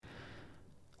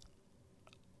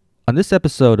On this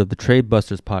episode of the Trade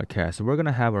Busters podcast, we're going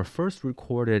to have our first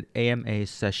recorded AMA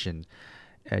session.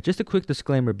 Just a quick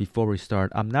disclaimer before we start.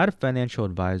 I'm not a financial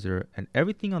advisor, and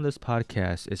everything on this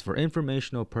podcast is for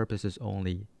informational purposes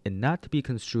only and not to be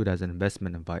construed as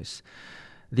investment advice.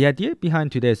 The idea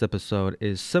behind today's episode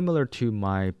is similar to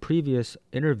my previous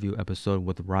interview episode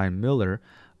with Ryan Miller,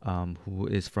 who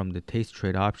is from the Taste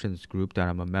Trade Options group that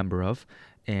I'm a member of.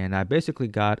 And I basically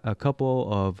got a couple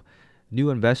of new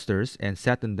investors and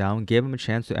sat them down, gave them a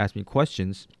chance to ask me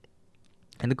questions.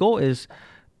 And the goal is,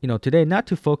 today not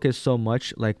to focus so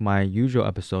much like my usual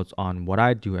episodes on what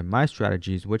I do and my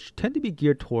strategies, which tend to be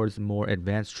geared towards more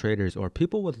advanced traders or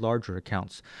people with larger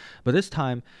accounts. But this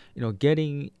time,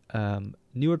 getting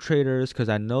newer traders, because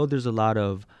I know there's a lot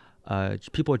of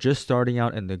people just starting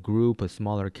out in the group with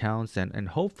smaller accounts, and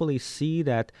hopefully see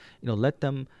that, let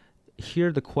them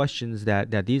hear the questions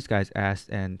that these guys asked,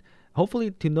 and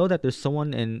hopefully to know that there's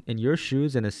someone in your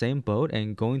shoes in the same boat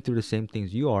and going through the same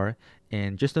things you are.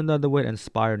 And just another way to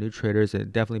inspire new traders,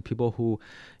 and definitely people who,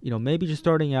 maybe just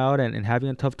starting out and having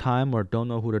a tough time or don't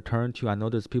know who to turn to. I know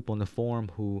there's people in the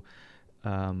forum who,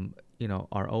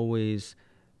 are always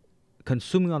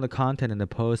consuming on the content in the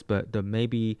post, but they're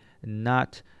maybe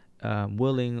not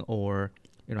willing or,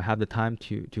 have the time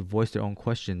to voice their own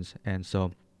questions. And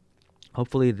so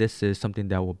hopefully this is something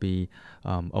that will be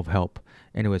of help.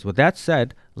 Anyways, with that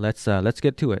said, let's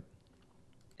get to it.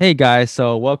 Hey guys,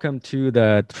 so welcome to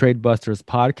the Trade Busters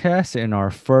podcast. In our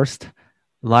first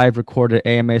live recorded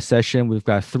AMA session, we've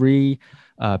got three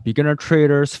beginner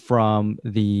traders from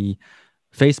the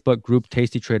Facebook group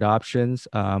Tasty Trade Options.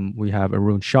 We have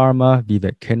Arun Sharma,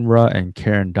 Vivek Kinra, and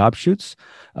Karen Dobschutz.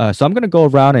 So I'm going to go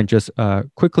around and just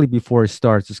quickly before it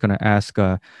starts, just going to ask,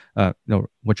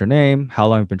 what's your name, how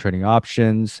long you've been trading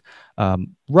options,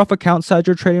 rough account size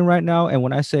you're trading right now. And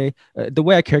when I say the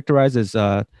way I characterize is,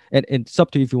 and it's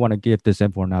up to you if you want to give this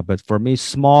info or not, but for me,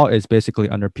 small is basically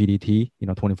under PDT,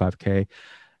 25K.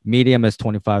 Medium is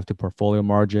 25 to portfolio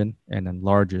margin, and then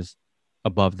large is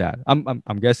above that.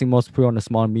 I'm guessing most people are on the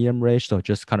small and medium range, so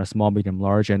just kind of small, medium,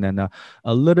 large, and then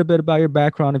a little bit about your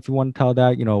background if you want to tell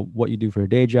that, what you do for your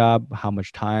day job, how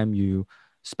much time you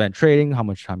spend trading, how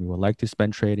much time you would like to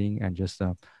spend trading, and just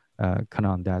kind of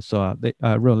on that. So,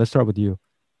 Arun, let's start with you.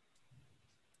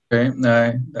 Okay,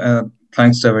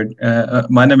 thanks, David.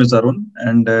 My name is Arun,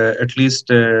 and at least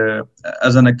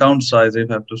as an account size, if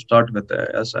I have to start with,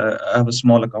 as I have a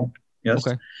small account, yes,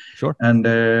 Okay, sure. and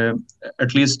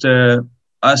at least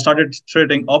I started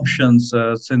trading options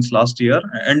since last year.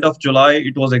 End of July,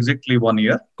 it was exactly 1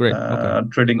 year Great. Okay.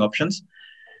 trading options,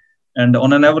 and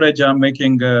on an average, I'm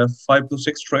making 5 to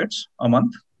 6 trades a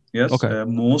month. Yes, Okay.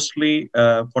 mostly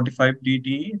 45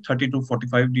 DT, 30 to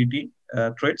 45 DT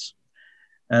trades.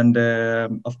 And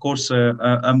of course,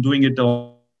 I'm doing it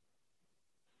on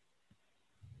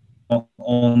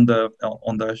the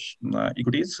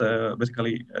equities,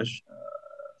 basically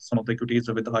some of the equities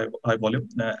with high volume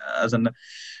as an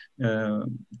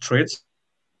trades.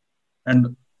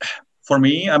 And for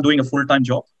me, I'm doing a full-time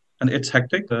job, and it's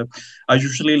hectic. I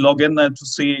usually log in to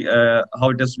see how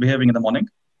it is behaving in the morning.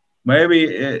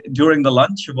 Maybe during the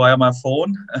lunch via my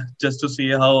phone, just to see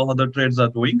how the trades are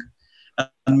doing,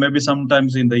 and maybe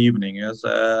sometimes in the evening as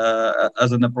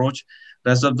an approach.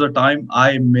 Rest of the time,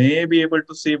 I may be able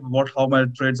to see how my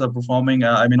trades are performing.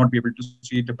 I may not be able to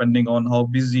see depending on how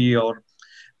busy or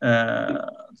uh,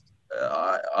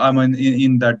 I'm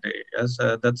in that day. Yes,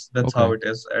 that's how Okay. it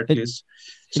is at And, least.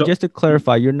 and So just to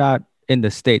clarify, you're not in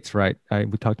the States, right?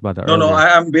 We talked about that no, earlier. I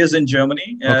am based in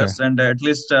Germany. Okay. Yes, and at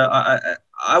least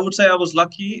I would say I was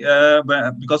lucky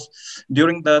because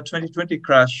during the 2020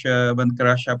 crash, when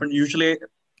crash happened, usually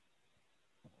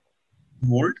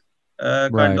hold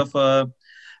kind Right. of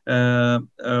a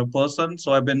person.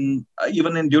 So I've been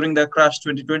even in during the crash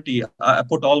 2020, I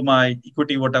put all my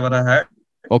equity, whatever I had,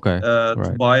 Okay. to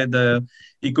Right. buy the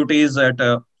equities at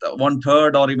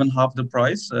 1/3 or even half the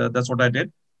price. That's what I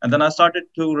did. And then I started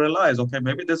to realize, okay,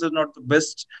 maybe this is not the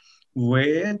best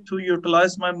way to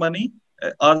utilize my money.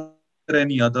 Are there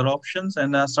any other options?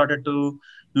 And I started to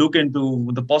look into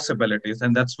the possibilities.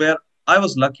 And that's where I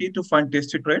was lucky to find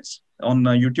Tasty Trades on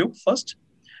YouTube first,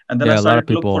 and then I Yeah, a lot of started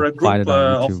to look for people a group find it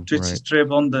on of YouTube, Tasty right?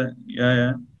 Trade on the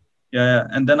yeah.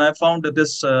 And then I found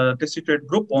this Tasty Trade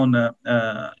group on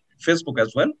Facebook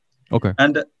as well, Okay.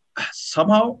 and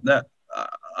somehow that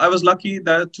I was lucky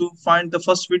that to find the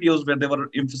first videos where they were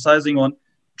emphasizing on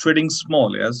trading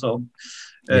small. Yeah, so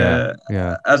Yeah. uh,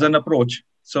 Yeah. as an approach.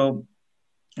 So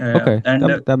Okay.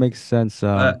 and That makes sense.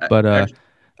 uh, But at,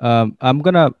 I'm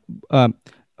gonna um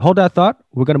hold that thought.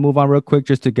 We're gonna move on real quick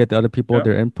just to get the other people Yeah.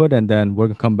 their input, and then we're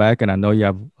gonna come back. And I know you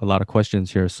have a lot of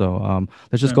questions here, so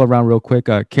let's just Yeah. go around real quick.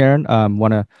 Karen,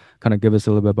 want to kind of give us a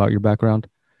little bit about your background?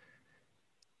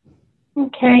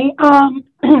 Okay.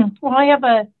 Well,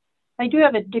 I do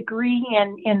have a degree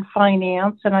in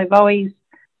finance, and I've always,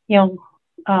 you know,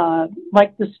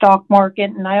 liked the stock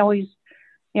market, and I always,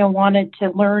 wanted to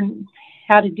learn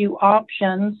how to do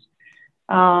options.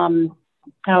 A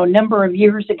number of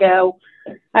years ago,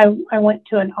 I went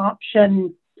to an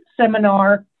option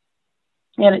seminar,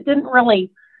 and it didn't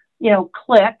really,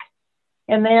 click.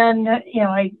 And then,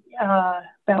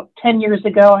 about 10 years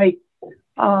ago,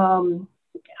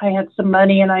 I had some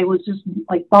money and I was just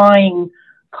like buying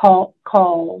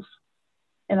calls,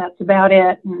 and that's about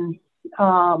it. And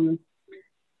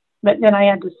but then I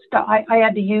had to I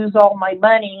had to use all my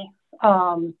money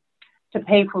to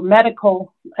pay for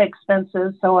medical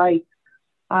expenses. So I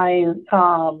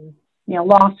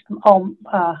lost all.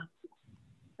 I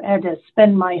had to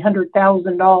spend my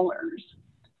 $100,000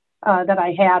 that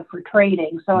I had for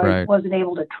trading, so I Right. wasn't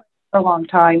able to trade for a long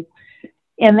time.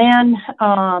 And then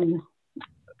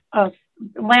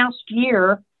last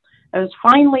year, I was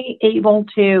finally able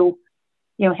to,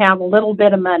 have a little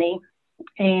bit of money,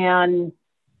 and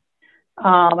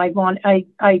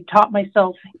I taught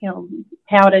myself,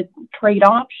 how to trade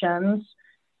options,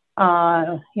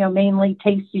 mainly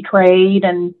Tasty Trade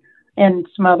and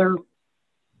some other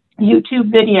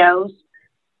YouTube videos,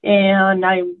 and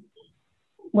I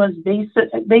was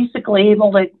basically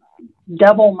able to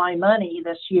double my money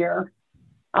this year.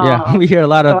 Yeah, we hear a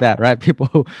lot So of that, right? People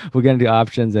who get into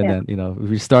options, and yeah, then if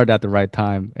we start at the right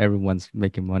time, everyone's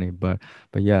making money. But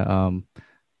yeah,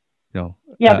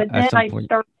 yeah, but at then some I point,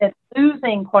 started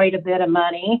losing quite a bit of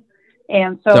money,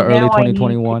 and so so early now I need to.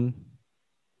 2021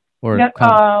 or No,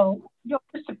 kind of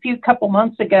just a couple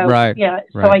months ago, right, yeah.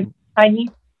 So right, I need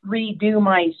to redo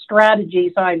my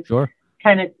strategy. So I've sure,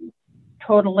 kind of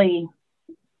totally.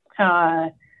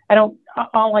 I don't.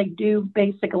 All I do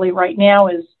basically right now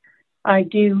is I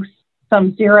do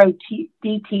some zero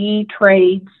DTE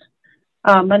trades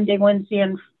Monday, Wednesday,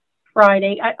 and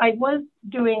Friday. I was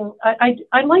doing.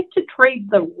 I like to trade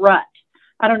the rut.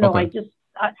 I don't know. okay,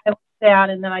 I like that,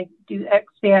 and then I do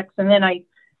XTX, and then I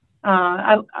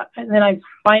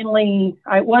finally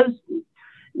I was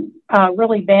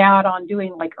really bad on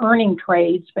doing like earning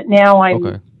trades, but now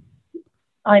okay,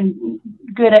 I'm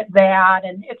good at that,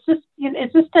 and it's just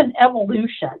an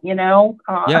evolution.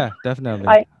 yeah, definitely,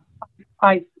 I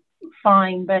I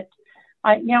find, but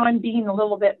now I'm being a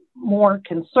little bit more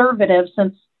conservative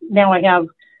since now I have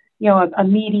a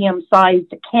medium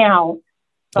sized account.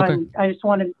 So okay, I just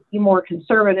want to be more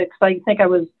conservative because I think I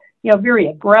was very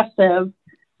aggressive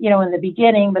in the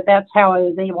beginning, but that's how I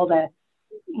was able to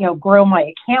grow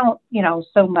my account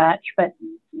so much. But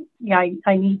yeah,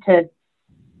 I need to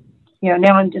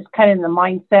now I'm just kind of in the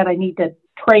mindset I need to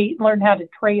learn how to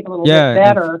trade a little bit yeah, and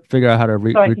better figure out how to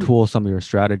so I can. retool some of your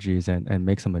strategies and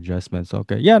make some adjustments.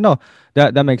 Okay, yeah, no,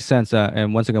 that makes sense.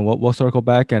 And once again, we'll circle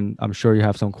back, and I'm sure you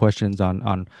have some questions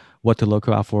on what to look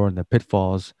out for and the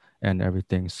pitfalls and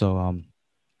everything. So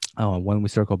when we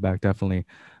circle back, definitely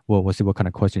we'll see what kind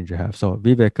of questions you have. So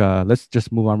Vivek, let's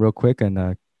just move on real quick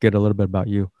and get a little bit about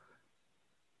you.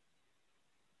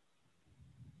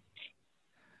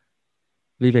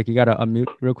 Vivek, you gotta unmute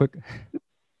real quick.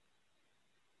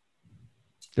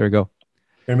 There we go.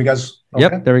 Hear me, guys?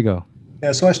 Yep, Okay. there we go.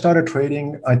 Yeah. So I started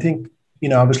trading. I think,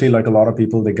 obviously, like a lot of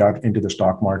people, they got into the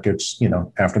stock markets,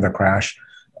 after the crash.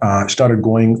 Started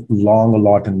going long a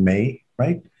lot in May,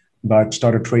 right? But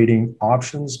started trading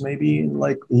options maybe in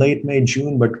like late May,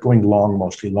 June, but going long,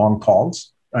 mostly long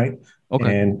calls, right?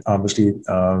 Okay. And obviously,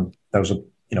 that was a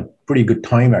pretty good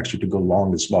time actually to go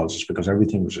long as well, just because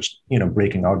everything was just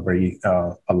breaking out very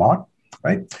a lot,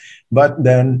 right? But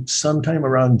then sometime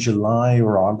around July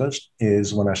or August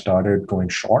is when I started going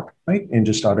short, right? And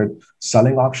just started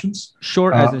selling options.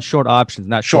 Short as in short options,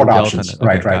 not Short short delta. options,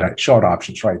 Okay, right. Short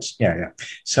options, right. Yeah.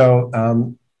 So,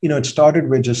 it started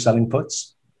with just selling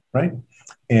puts, right?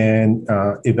 And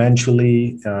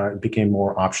eventually it became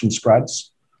more option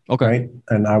spreads, okay, right?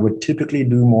 And I would typically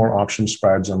do more option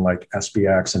spreads on like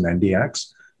SPX and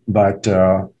NDX, but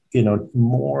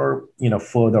more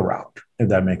further out, if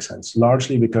that makes sense.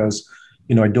 Largely because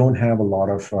I don't have a lot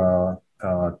of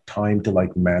time to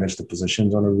like manage the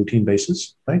positions on a routine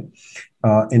basis, right?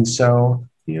 And so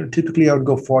typically I would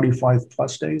go 45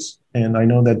 plus days, and I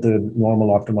know that the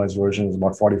normal optimized version is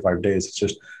about 45 days. It's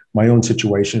just my own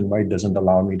situation, right, doesn't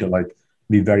allow me to like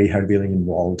be very heavily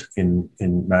involved in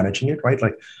managing it, right?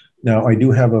 Like now I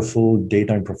do have a full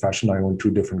daytime profession. I own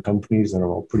two different companies that are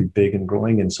all pretty big and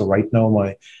growing, and so right now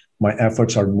my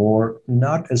efforts are more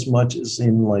not as much as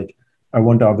in like I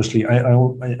want to obviously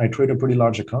I trade a pretty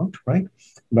large account, right?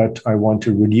 But I want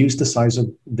to reduce the size of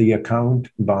the account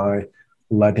by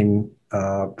letting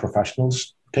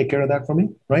professionals take care of that for me,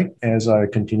 right? As I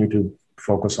continue to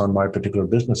focus on my particular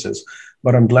businesses.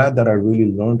 But I'm glad that I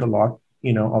really learned a lot,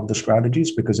 of the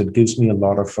strategies because it gives me a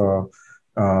lot of,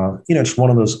 it's one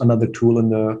of those another tool in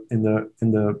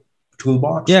the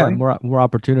toolbox, Yeah, right? more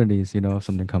opportunities, if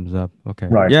something comes up. Okay.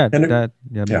 Right. Yeah, And that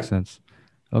yeah, makes sense.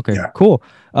 Okay, yeah. cool.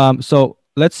 So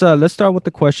let's start with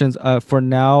the questions. For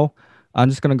now, I'm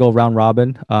just gonna go round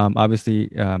robin.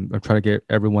 Obviously, I'll try to get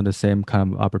everyone the same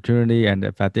kind of opportunity, and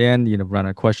if at the end, run out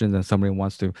of questions and somebody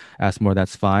wants to ask more,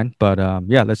 that's fine. But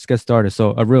yeah, let's get started.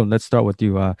 So Arun, let's start with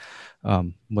you.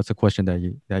 What's the question that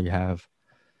you have?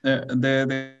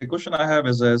 The question I have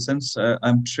is since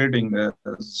I'm trading a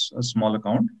small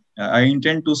account, I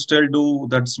intend to still do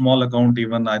that small account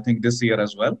even I think this year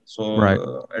as well. So Right.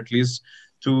 at least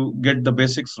to get the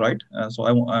basics right. So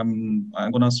I'm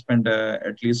gonna spend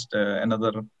at least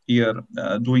another year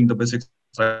doing the basics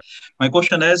right. My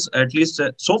question is at least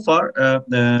so far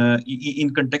in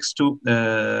context to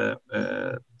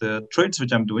the trades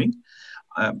which I'm doing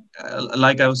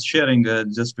like I was sharing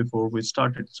just before we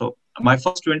started. So in my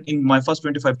first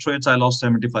 25 trades, I lost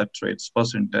 75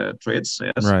 percent trades.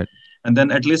 Yes, Right. and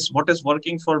then at least what is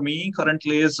working for me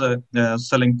currently is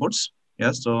selling puts.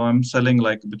 Yes, so I'm selling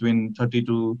like between 30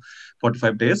 to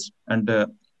 45 days,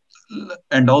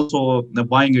 and also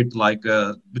buying it like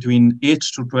between 8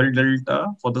 to 12 delta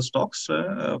for the stocks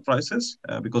prices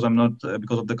because I'm not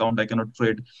because of the count I cannot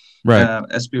trade Right.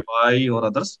 SPY or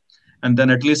others, and then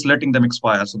at least letting them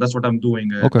expire. So that's what I'm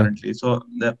doing Okay. currently. So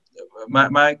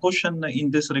my question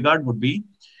in this regard would be,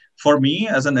 for me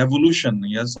as an evolution,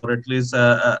 yes, or at least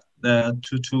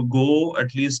to go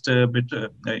at least a bit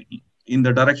in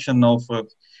the direction of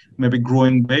maybe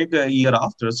growing big a year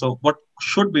after. So what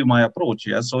should be my approach?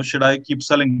 Yes, so should I keep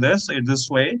selling this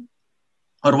way,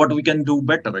 or what we can do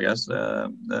better? Yes,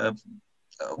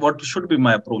 what should be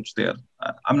my approach there?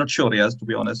 I'm not sure. Yes, to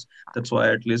be honest, that's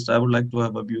why at least I would like to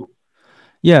have a view.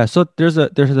 Yeah, so there's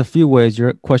a few ways.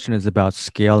 Your question is about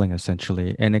scaling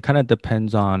essentially, and it kind of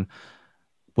depends on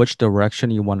which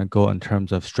direction you want to go in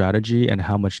terms of strategy and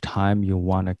how much time you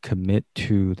want to commit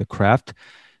to the craft.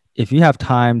 If you have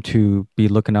time to be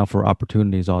looking out for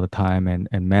opportunities all the time and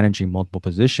managing multiple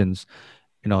positions,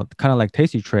 kind of like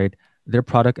Tasty Trade, they're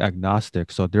product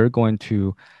agnostic. So they're going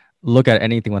to look at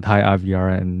anything with high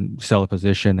IVR and sell a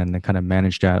position and then kind of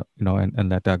manage that, and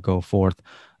let that go forth.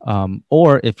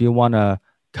 Or if you want to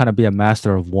kind of be a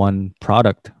master of one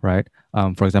product, right?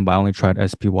 For example, I only tried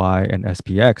SPY and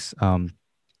SPX.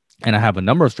 And I have a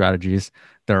number of strategies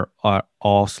that are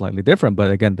all slightly different,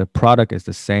 but again, the product is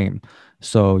the same.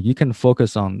 So you can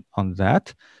focus on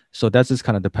that. So that just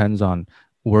kind of depends on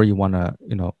where you want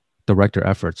to, direct your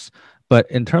efforts. But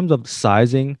in terms of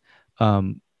sizing,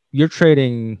 you're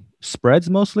trading spreads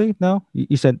mostly now.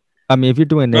 You said, I mean, if you're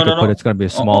doing No, no, naked put, it's no. going to be a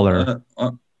smaller.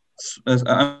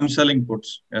 I'm selling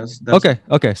puts. Yes, that's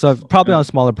Okay. So so. probably on Yes,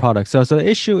 smaller products. So the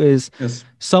issue is yes,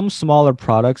 some smaller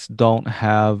products don't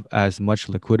have as much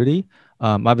liquidity.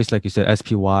 Obviously, like you said,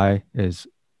 SPY is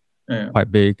yeah.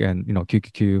 quite big, and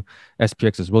QQQ,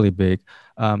 SPX is really big.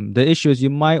 The issue is you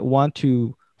might want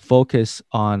to focus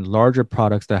on larger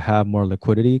products that have more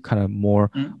liquidity, kind of more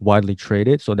Mm, widely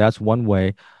traded. So that's one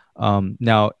way.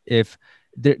 Now, if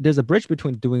there's a bridge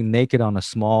between doing naked on a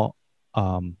small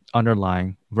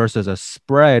underlying versus a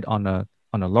spread on a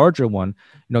larger one,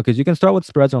 because you can start with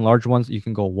spreads on larger ones, you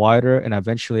can go wider, and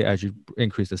eventually, as you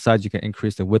increase the size, you can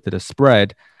increase the width of the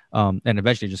spread, and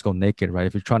eventually just go naked, right?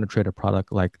 If you're trying to trade a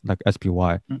product like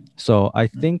SPY. mm, So I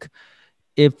mm, think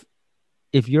if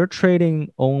if you're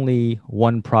trading only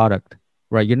one product,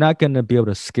 right, you're not going to be able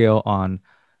to scale on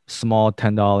small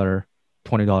 $10,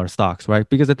 $20 stocks, right?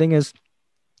 Because the thing is,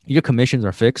 your commissions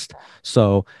are fixed.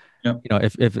 So yeah.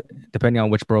 if depending on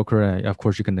which broker, of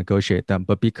course you can negotiate them,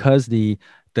 but because the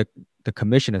the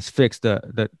commission is fixed,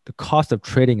 the cost of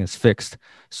trading is fixed.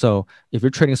 So if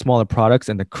you're trading smaller products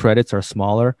and the credits are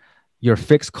smaller, your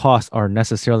fixed costs are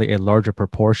necessarily a larger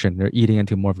proportion. They're eating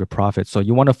into more of your profit. So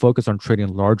you want to focus on trading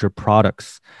larger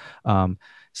products,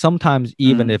 sometimes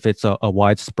even Mm, if it's a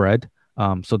wide spread.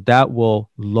 So that will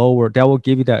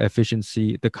give you that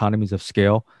efficiency, the economies of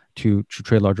scale to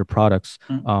trade larger products,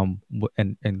 mm,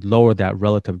 and lower that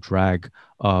relative drag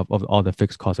of all the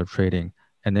fixed costs of trading,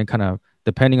 and then kind of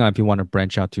depending on if you want to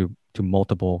branch out to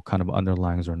multiple kind of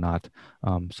underlyings or not.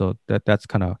 So that's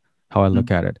kind of how I mm,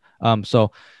 look at it.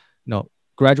 So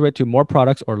graduate to more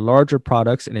products or larger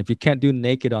products, and if you can't do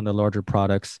naked on the larger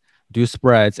products, do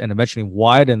spreads and eventually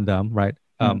widen them, right?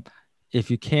 If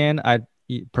you can, I'd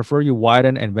prefer you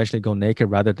widen and eventually go naked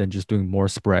rather than just doing more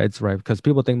spreads, right? Because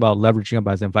people think about leveraging up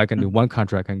as if I can do one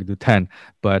contract, I can do 10.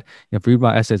 But if you read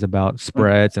my essays about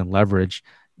spreads and leverage,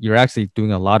 you're actually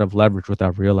doing a lot of leverage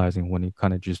without realizing when you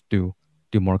kind of just do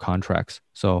more contracts.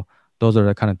 So those are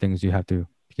the kind of things you have to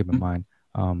keep in mind.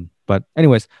 But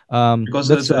anyways, because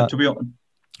let's to be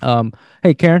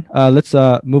hey Karen, let's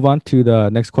move on to the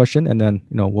next question, and then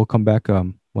we'll come back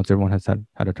once everyone has had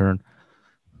a turn.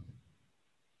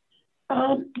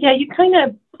 Yeah, you kind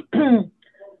of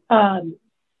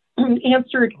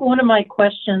answered one of my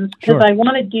questions, because Sure. I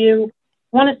want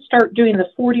to start doing the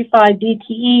 45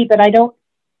 DTE, but I don't,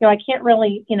 I can't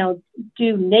really,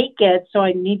 do naked, so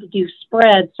I need to do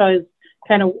spread. So I was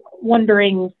kind of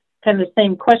wondering, kind of the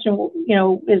same question,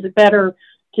 is it better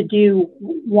to do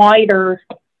wider?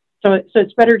 So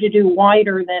it's better to do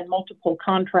wider than multiple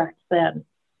contracts then.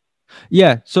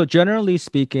 Yeah. So generally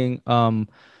speaking,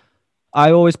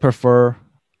 I always prefer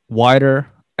wider,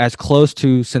 as close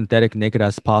to synthetic naked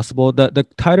as possible. The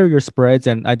tighter your spreads,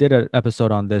 and I did an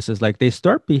episode on this, is like they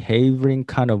start behaving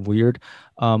kind of weird.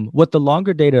 With the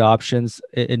longer dated options,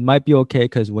 it might be okay,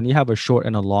 because when you have a short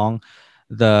and a long,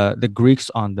 the Greeks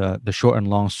on the short and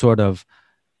long sort of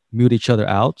mute each other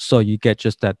out, so you get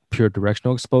just that pure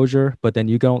directional exposure, but then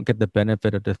you don't get the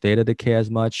benefit of the theta decay as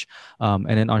much. And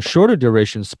then on shorter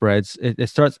duration spreads, it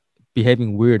starts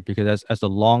behaving weird, because as the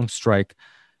long strike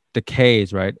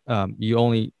decays, right, you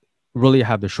only really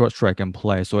have the short strike in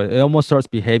play, so it almost starts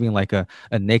behaving like a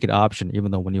naked option,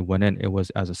 even though when you went in it was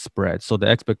as a spread. So the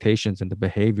expectations and the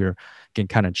behavior can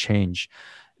kind of change.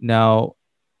 Now,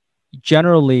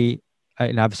 generally,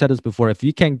 and I've said this before, if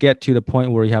you can get to the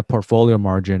point where you have portfolio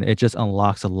margin, it just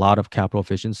unlocks a lot of capital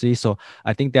efficiency. So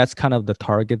I think that's kind of the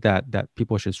target that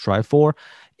people should strive for.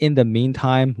 In the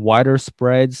meantime, wider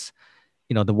spreads,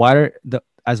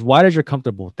 as wide as you're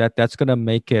comfortable, that's going to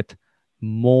make it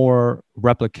more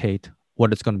replicate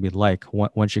what it's going to be like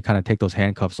once you kind of take those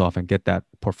handcuffs off and get that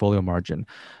portfolio margin.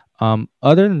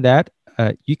 Other than that,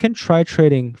 you can try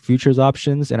trading futures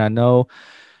options. And I know,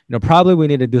 probably we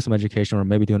need to do some education, or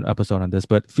maybe do an episode on this,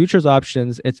 but futures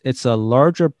options, it's a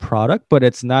larger product, but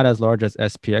it's not as large as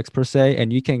SPX per se.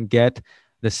 And you can get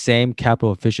the same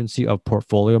capital efficiency of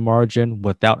portfolio margin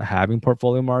without having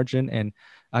portfolio margin. And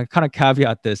I kind of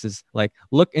caveat this is like,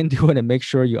 look into it and make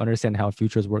sure you understand how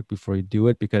futures work before you do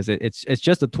it, because it's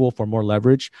just a tool for more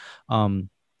leverage.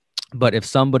 But if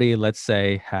somebody, let's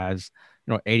say, has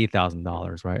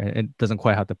 $80,000, right, and it doesn't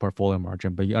quite have the portfolio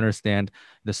margin, but you understand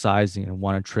the sizing and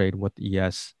want to trade with the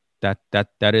ES, that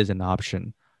is an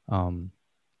option.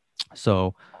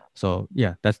 So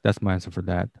yeah, that's my answer for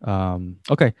that.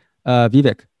 Okay,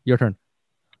 Vivek, your turn.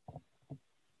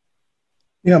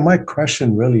 Yeah, my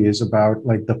question really is about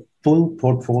like the full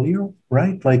portfolio,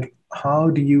 right? Like, how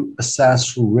do you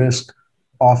assess risk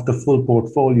of the full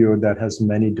portfolio that has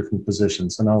many different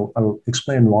positions? And I'll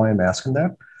explain why I'm asking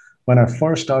that. When I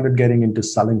first started getting into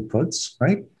selling puts,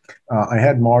 right? I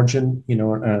had margin,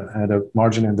 had a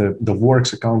margin in the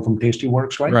Works account from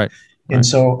Tastyworks, right? Right. And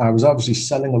so I was obviously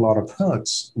selling a lot of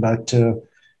puts, but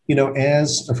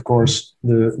as of course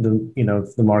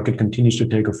the market continues to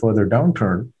take a further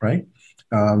downturn, right?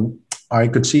 I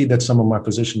could see that some of my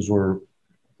positions were,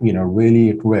 really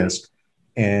at risk.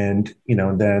 And,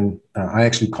 then I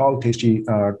actually called Tasty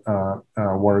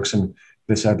Works, and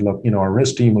they said, look, our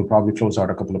risk team will probably close out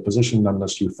a couple of positions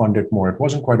unless you fund it more. It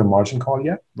wasn't quite a margin call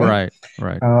yet. Right.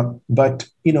 But,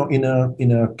 in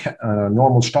a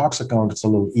normal stocks account, it's a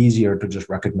little easier to just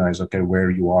recognize, okay,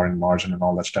 where you are in margin and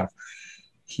all that stuff.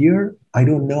 Here, I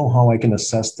don't know how I can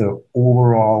assess the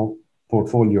overall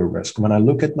portfolio risk. When I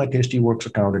look at my Tastyworks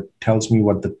account, it tells me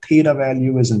what the theta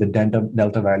value is and the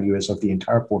delta value is of the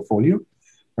entire portfolio,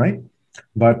 right?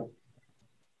 But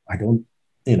I don't,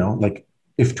 like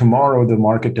if tomorrow the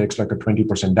market takes like a 20%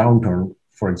 downturn,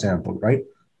 for example, right?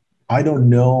 I don't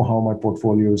know how my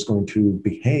portfolio is going to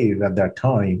behave at that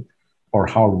time, or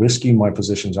how risky my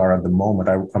positions are at the moment.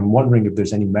 I'm wondering if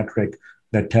there's any metric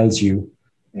that tells you,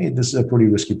 hey, this is a pretty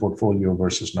risky portfolio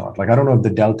versus not. Like, I don't know if the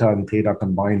delta and theta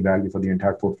combined value for the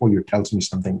entire portfolio tells me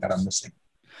something that I'm missing.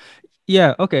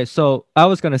 Yeah. Okay. So I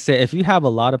was going to say, if you have a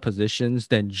lot of positions,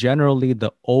 then generally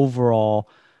the overall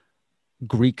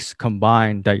Greeks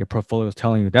combined that your portfolio is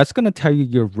telling you, that's going to tell you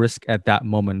your risk at that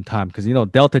moment in time. Because,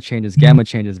 delta changes, gamma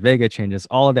changes, vega changes,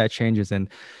 all of that changes. And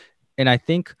I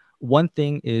think one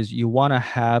thing is you want to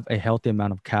have a healthy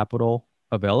amount of capital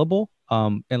available.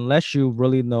 unless you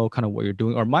really know kind of what you're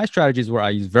doing. Or my strategies where I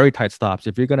use very tight stops.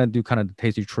 If you're gonna do kind of the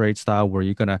tasty trade style where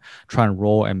you're gonna try and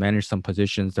roll and manage some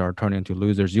positions that are turning into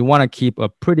losers, you want to keep a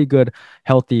pretty good,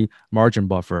 healthy margin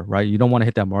buffer, right? You don't want to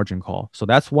hit that margin call. So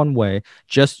that's one way.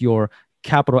 Just your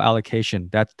capital allocation.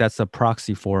 That's a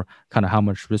proxy for kind of how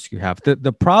much risk you have.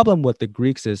 The problem with the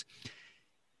Greeks is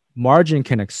margin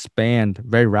can expand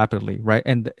very rapidly, right?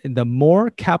 And the more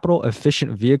capital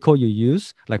efficient vehicle you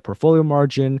use, like portfolio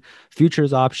margin,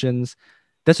 futures options,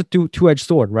 that's a two-edged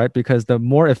sword, right? Because the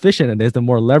more efficient it is, the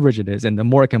more leverage it is, and the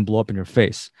more it can blow up in your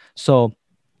face. So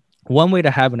one way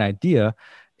to have an idea,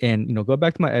 and go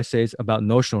back to my essays about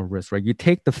notional risk, right? You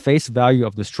take the face value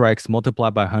of the strikes,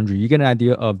 multiply by 100, you get an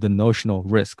idea of the notional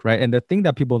risk, right? And the thing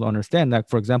that people don't understand, like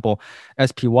for example,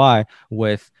 SPY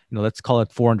with let's call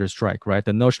it 400 strike, right?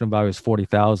 The notional value is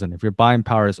 40,000. If your buying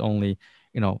power is only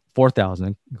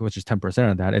 4,000, which is 10%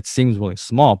 of that, it seems really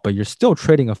small, but you're still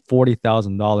trading a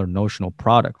 $40,000 notional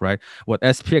product, right? With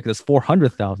SPX, it's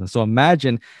 400,000. So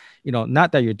imagine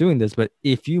not that you're doing this, but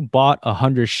if you bought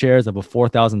 100 shares of a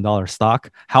 $4,000 stock,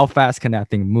 how fast can that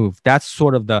thing move? That's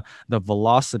sort of the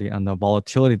velocity and the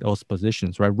volatility of those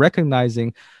positions, right?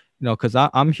 Recognizing, because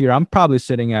I'm here, I'm probably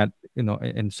sitting at,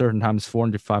 in certain times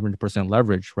 400, 500%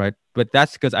 leverage, right? But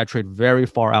that's because I trade very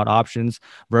far out options,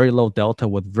 very low delta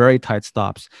with very tight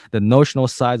stops. The notional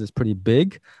size is pretty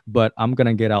big, but I'm going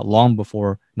to get out long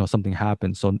before, something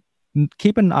happens. So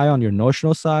keep an eye on your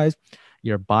notional size,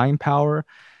 your buying power.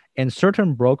 And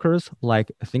certain brokers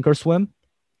like Thinkorswim,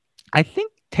 I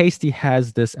think Tasty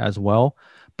has this as well,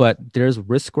 but there's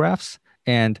risk graphs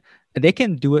and they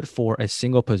can do it for a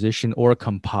single position or a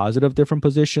composite of different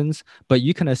positions, but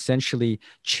you can essentially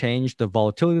change the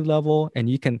volatility level and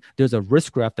there's a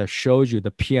risk graph that shows you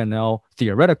the P&L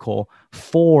theoretical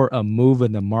for a move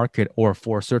in the market or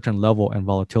for a certain level and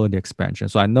volatility expansion.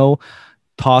 So I know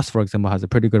Toss, for example, has a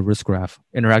pretty good risk graph.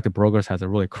 Interactive Brokers has a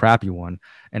really crappy one.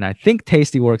 And I think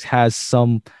Tastyworks has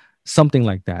something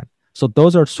like that. So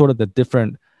those are sort of the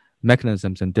different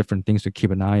mechanisms and different things to keep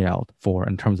an eye out for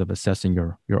in terms of assessing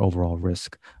your overall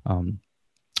risk. All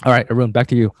right, Arun, back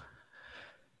to you.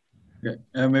 Okay.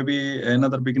 Maybe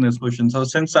another beginner's question. So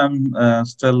since I'm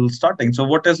still starting, so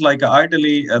what is like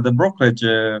ideally the brokerage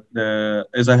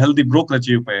is a healthy brokerage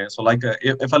you pay? So like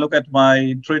if I look at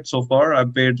my trade so far, I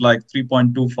paid like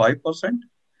 3.25%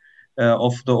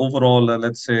 of the overall,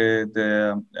 let's say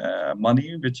the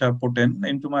money which I put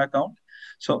into my account.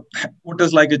 So what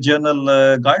is like a general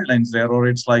guidelines there, or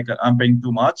it's like I'm paying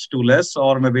too much, too less,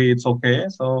 or maybe it's okay?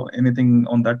 So anything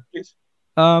on that, please?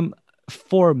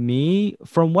 For me,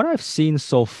 from what I've seen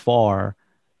so far,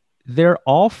 they're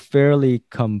all fairly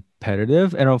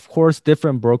competitive. And of course,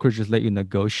 different brokerages let you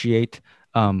negotiate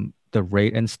the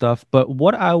rate and stuff. But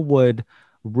what I would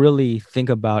really think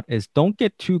about is don't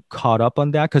get too caught up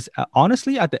on that. Because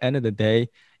honestly, at the end of the day,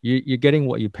 you're getting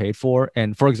what you paid for.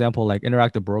 And for example, like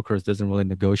Interactive Brokers doesn't really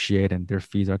negotiate and their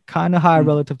fees are kind of high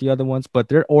relative to the other ones, but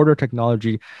their order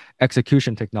technology,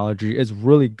 execution technology is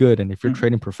really good. And if you're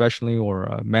trading professionally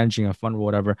or managing a fund or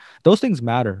whatever, those things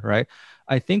matter, right?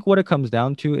 I think what it comes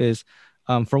down to is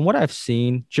from what I've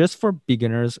seen, just for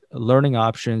beginners, learning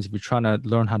options, if you're trying to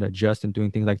learn how to adjust and doing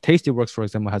things like Tastyworks, for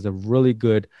example, has a really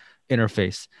good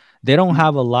interface. They don't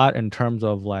have a lot in terms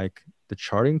of like the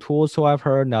charting tools. So I've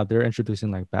heard now they're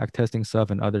introducing like back testing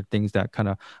stuff and other things that kind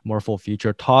of more full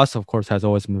feature. Toss, of course, has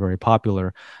always been very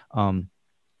popular.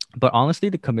 But honestly,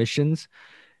 the commissions,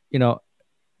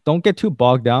 don't get too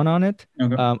bogged down on it.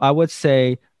 Okay. I would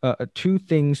say two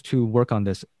things to work on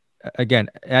this. Again,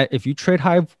 if you trade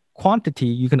high quantity,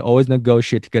 you can always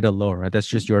negotiate to get it lower, right? That's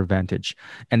just your advantage.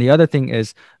 And the other thing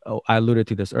is, I alluded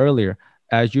to this earlier,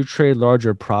 as you trade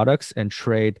larger products and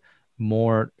trade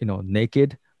more,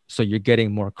 naked, so you're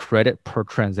getting more credit per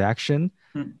transaction,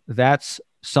 that's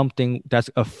something that's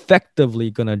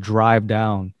effectively going to drive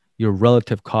down your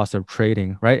relative cost of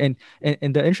trading, right?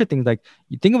 And the interesting thing, like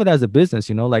you think of it as a business,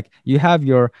 like you have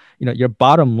your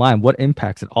bottom line, what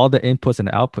impacts it, all the inputs and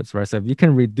outputs, right? So if you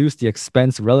can reduce the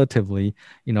expense relatively,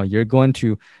 you're going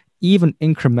to even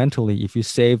incrementally, if you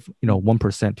save,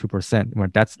 1%, 2%, where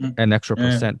that's an extra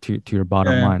percent to your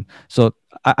bottom line. So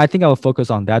I think I will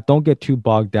focus on that. Don't get too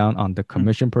bogged down on the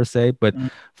commission per se, but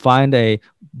find a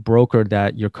broker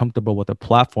that you're comfortable with the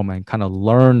platform and kind of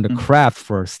learn the craft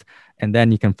first. And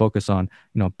then you can focus on,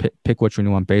 pick which one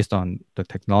you want based on the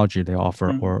technology they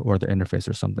offer or the interface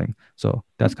or something. So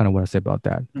that's kind of what I say about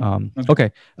that.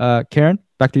 Okay. Karen,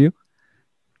 back to you.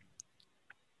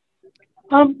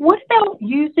 What about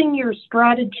using your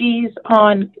strategies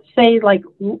on, say, like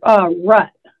RUT,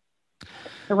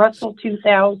 the Russell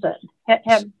 2000?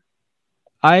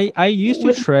 I used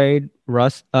to trade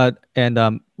Russ.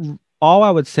 And all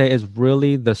I would say is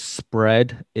really the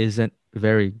spread isn't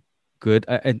very good.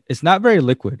 And it's not very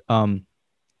liquid.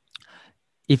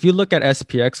 If you look at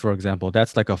SPX, for example,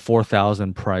 that's like a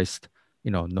 4,000 priced,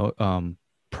 no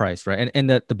price, right? And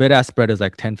the bid ask spread is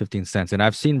like 10, 15 cents. And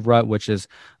I've seen RUT, which is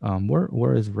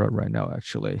where is RUT right now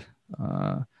actually?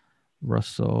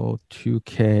 Russell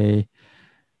 2K.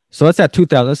 So it's at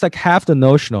 2,000. It's like half the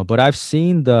notional, but I've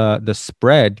seen the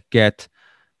spread get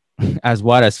as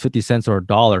wide as 50 cents or a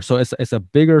dollar. So it's a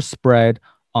bigger spread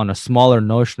on a smaller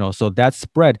notional. So that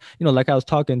spread, like I was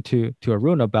talking to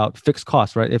Arun about fixed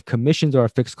costs, right? If commissions are a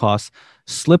fixed cost,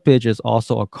 slippage is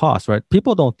also a cost, right?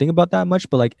 People don't think about that much,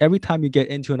 but like every time you get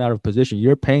into and out of position,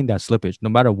 you're paying that slippage, no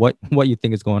matter what you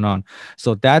think is going on.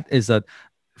 So that is a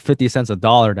 50 cents a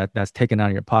dollar that's taken out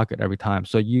of your pocket every time.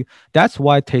 So that's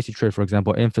why tastytrade, for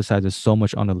example, emphasizes so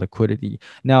much on the liquidity.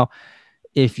 Now,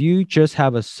 if you just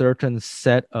have a certain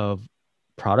set of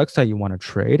products that you want to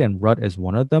trade and RUT is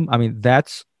one of them, I mean,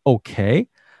 that's okay.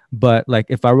 But like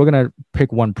if I were going to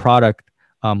pick one product,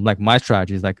 like my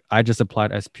strategy is like I just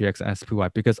applied SPX and SPY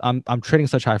because I'm trading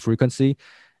such high frequency,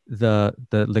 the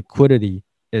liquidity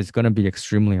is going to be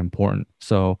extremely important.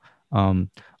 So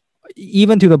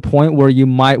even to the point where you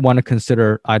might want to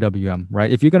consider IWM, right?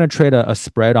 If you're going to trade a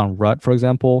spread on RUT, for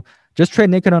example, just trade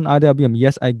naked on IWM.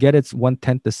 Yes, I get it's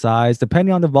 1/10 the size,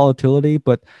 depending on the volatility,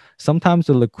 but sometimes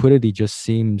the liquidity just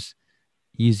seems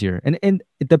easier. And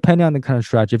depending on the kind of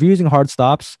strategy. If you're using hard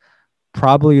stops,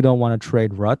 probably you don't want to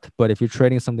trade RUT. But if you're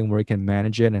trading something where you can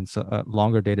manage it and it's a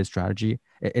longer dated strategy,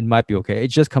 it might be okay. It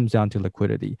just comes down to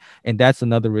liquidity. And that's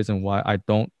another reason why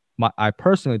I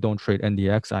personally don't trade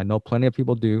NDX. I know plenty of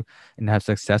people do and have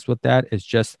success with that. It's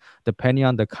just depending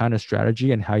on the kind of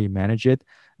strategy and how you manage it,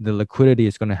 the liquidity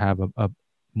is going to have a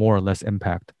more or less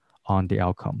impact on the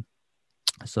outcome.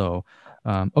 So,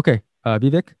 okay,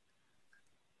 Vivek?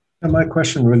 And my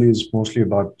question really is mostly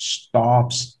about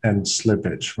stops and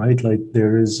slippage, right? Like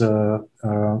there is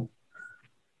and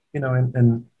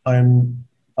I'm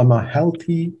a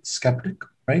healthy skeptic,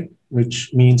 right?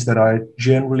 Which means that I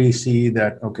generally see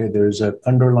that, okay, there's an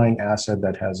underlying asset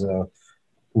that has a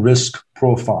risk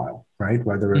profile, right?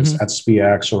 Whether it's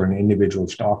SPX or an individual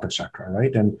stock, et cetera,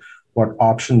 right? And what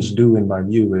options do, in my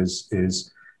view, is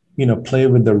play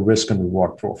with the risk and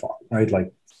reward profile, right?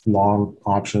 Like long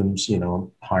options,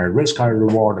 higher risk, higher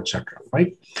reward, et cetera,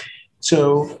 right?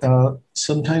 So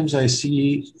sometimes I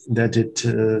see that it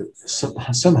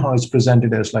somehow is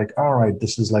presented as like, all right,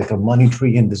 this is like a money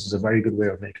tree and this is a very good way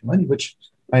of making money, which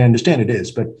I understand it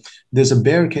is. But there's a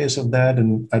bear case of that.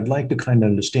 And I'd like to kind of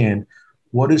understand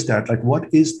what is that? Like,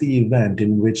 what is the event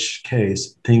in which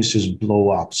case things just blow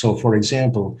up? So, for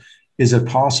example, is it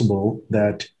possible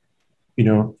that,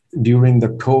 during the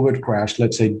COVID crash,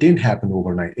 let's say, didn't happen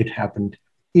overnight, it happened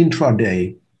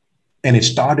intraday and it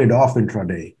started off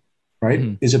intraday,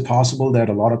 right? Is it possible that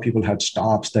a lot of people had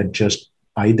stops that just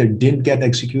either didn't get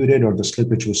executed or the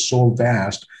slippage was so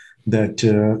vast that,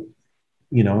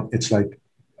 it's like,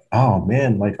 oh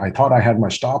man, like I thought I had my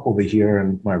stop over here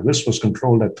and my risk was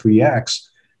controlled at 3x,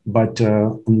 but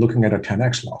I'm looking at a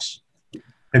 10x loss.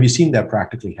 Have you seen that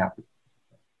practically happen?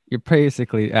 You're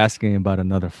basically asking about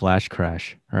another flash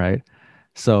crash, right?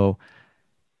 So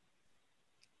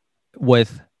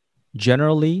with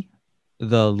generally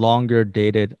the longer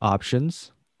dated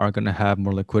options are going to have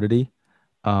more liquidity.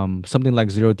 Something like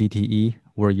 0DTE,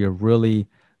 where you're really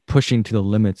pushing to the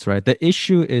limits, right? The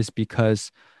issue is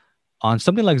because on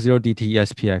something like 0DTE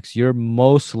SPX, you're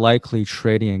most likely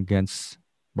trading against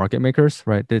market makers,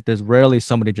 right? There's rarely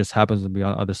somebody just happens to be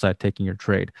on the other side taking your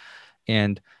trade.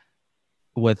 And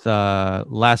with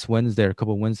last Wednesday, or a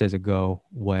couple of Wednesdays ago,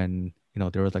 when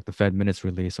there was like the Fed minutes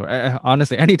release, or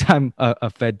honestly, anytime a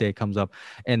Fed day comes up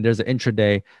and there's an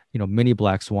intraday, mini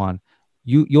black swan,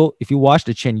 you'll if you watch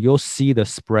the chain, you'll see the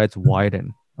spreads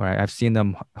widen. All right, I've seen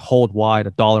them hold wide,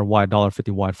 $1 wide,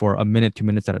 $1.50 wide for a minute, 2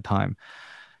 minutes at a time.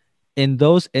 In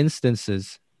those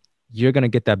instances, you're gonna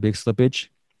get that big slippage.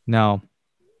 Now,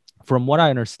 from what I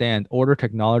understand, order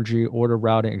technology, order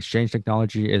routing, exchange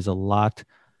technology is a lot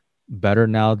better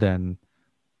now than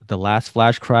the last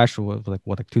flash crash was like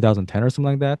 2010 or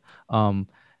something like that.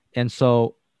 And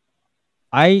so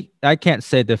I can't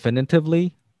say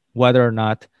definitively whether or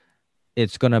not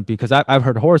it's gonna be, because I've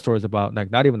heard horror stories about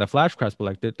like not even the flash crash, but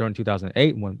like during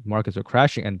 2008 when markets were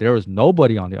crashing and there was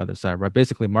nobody on the other side, right?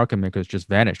 Basically, market makers just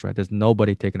vanished, right? There's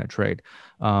nobody taking a trade.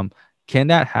 Can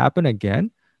that happen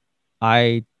again?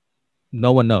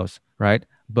 No one knows, right?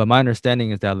 But my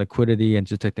understanding is that liquidity and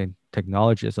just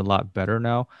technology is a lot better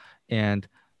now. And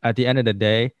at the end of the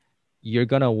day, you're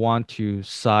going to want to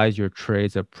size your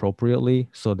trades appropriately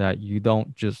so that you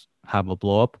don't just have a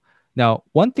blow up. Now,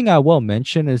 one thing I will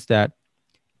mention is that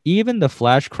even the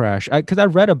flash crash, because I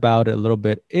read about it a little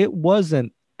bit, it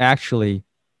wasn't actually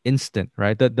instant,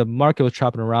 right? The market was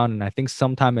chopping around, and I think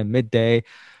sometime in midday,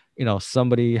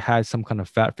 somebody had some kind of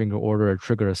fat finger order, it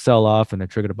triggered a sell off, and it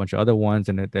triggered a bunch of other ones,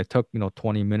 and it took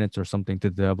 20 minutes or something to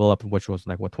develop, which was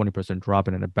like 20% drop,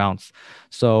 and it bounced.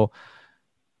 So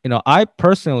I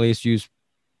personally use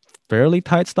fairly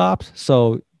tight stops.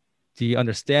 So the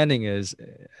understanding is,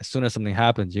 as soon as something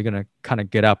happens, you're gonna kind of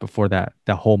get out before that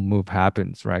whole move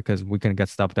happens, right? Because we can get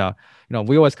stopped out.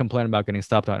 We always complain about getting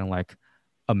stopped out in like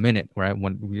a minute, right?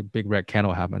 When big red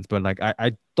candle happens, but like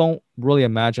I don't really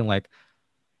imagine like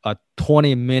a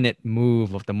 20-minute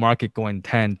move of the market going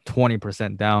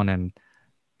 10-20% down, and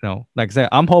like I said,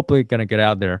 I'm hopefully gonna get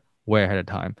out there way ahead of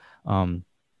time.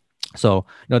 So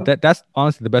that's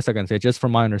honestly the best I can say, just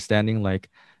from my understanding. Like,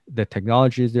 the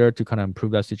technology is there to kind of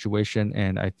improve that situation,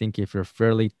 and I think if you're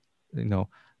fairly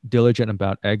diligent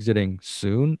about exiting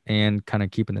soon and kind of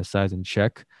keeping the size in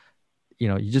check,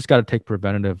 you just got to take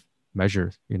preventative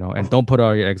measures, and don't put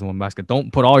all your eggs in one basket.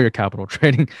 Don't put all your capital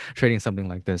trading something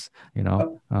like this.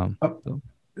 So.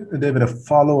 David, a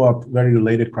follow-up, very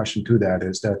related question to that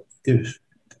is that, if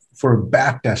for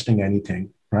back testing anything,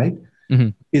 right? Mm-hmm.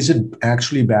 Is it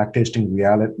actually backtesting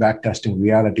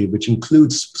reality, which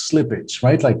includes slippage,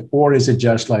 right? Like, or is it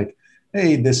just like,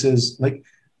 hey, this is like,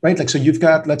 right? Like, so you've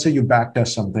got, let's say you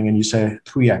backtest something and you say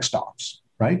 3x stops,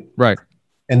 right? Right.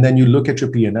 And then you look at your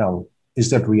P&L. Is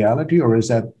that reality, or is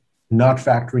that not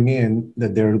factoring in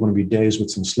that there are going to be days with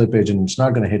some slippage and it's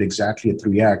not going to hit exactly at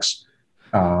 3x,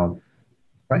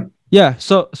 right? Yeah.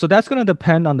 So that's going to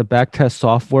depend on the backtest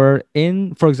software.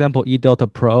 In, for example,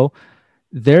 eDelta Pro,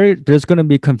 there's going to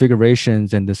be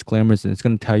configurations and disclaimers, and it's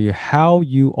going to tell you how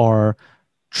you are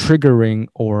triggering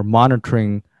or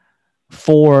monitoring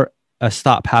for a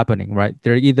stop happening, right?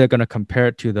 They're either going to compare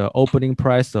it to the opening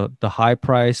price, the high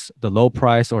price, the low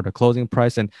price, or the closing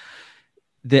price. And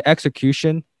the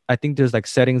execution, I think there's like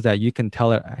settings that you can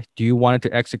tell it, do you want it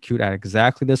to execute at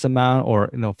exactly this amount? Or,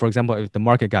 for example, if the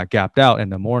market got gapped out in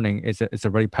the morning, it's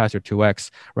already past your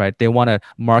 2x, right? They want to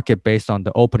market based on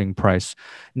the opening price.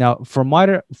 Now, from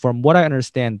what I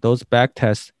understand, those back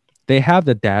tests, they have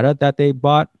the data that they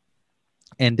bought,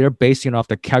 and they're basing it off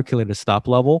the calculated stop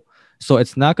level. So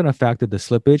it's not going to factor the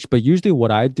slippage. But usually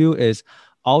what I do is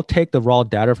I'll take the raw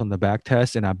data from the back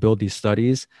test and I build these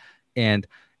studies, and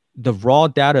the raw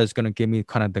data is going to give me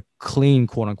kind of the clean,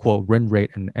 quote unquote, win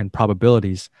rate and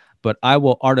probabilities. But I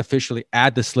will artificially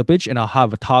add the slippage, and I'll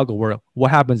have a toggle where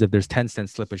what happens if there's 10-cent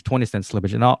slippage, 20-cent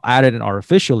slippage, and I'll add it in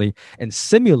artificially and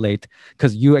simulate,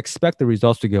 because you expect the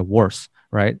results to get worse,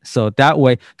 right? So that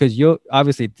way, because you're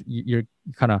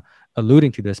kind of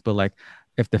alluding to this, but like,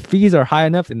 if the fees are high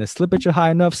enough and the slippage are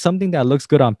high enough, something that looks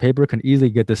good on paper can easily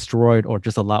get destroyed or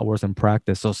just a lot worse in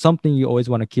practice. So something you always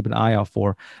want to keep an eye out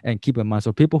for and keep in mind.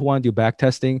 So people who want to do back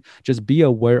testing, just be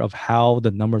aware of how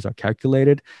the numbers are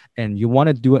calculated, and you want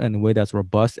to do it in a way that's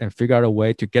robust and figure out a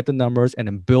way to get the numbers and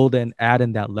then add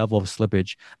in that level of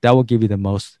slippage. That will give you the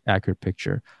most accurate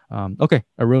picture. Okay,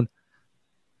 Arun.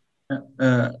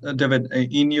 David,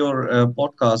 in your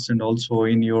podcast and also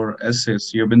in your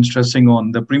essays, you've been stressing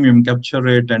on the premium capture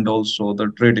rate and also the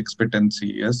trade expectancy.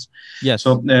 Yes. Yes.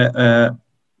 So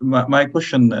my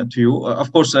question to you,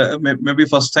 of course, maybe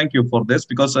first thank you for this,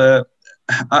 because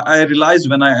I realized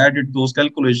when I added those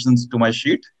calculations to my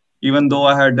sheet, even though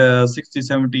I had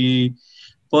 60-70%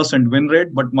 win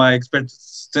rate, but my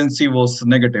expectancy was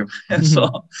negative.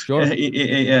 So, sure.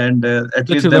 And at Good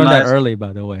least to then learn that early,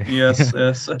 by the way. Yes,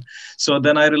 yes. So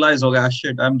then I realized, okay,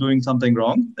 shit, I'm doing something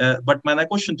wrong. But my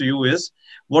question to you is,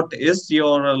 what is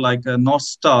your North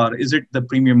Star? Is it the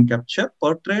premium capture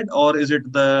per trade, or is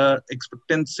it the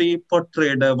expectancy per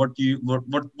trade? What you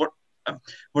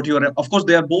are? Of course,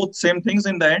 they are both same things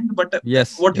in the end. But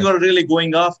what you are really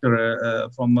going after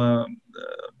from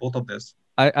both of this?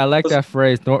 I like that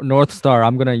phrase, North Star.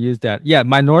 I'm going to use that. Yeah,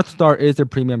 my North Star is the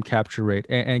premium capture rate.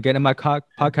 And again, in my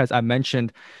podcast, I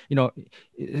mentioned,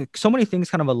 so many things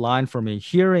kind of align for me.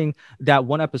 Hearing that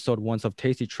one episode once of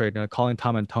Tasty Trade, calling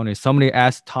Tom and Tony, somebody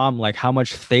asked Tom, like, how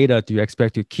much theta do you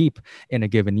expect to keep in a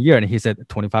given year? And he said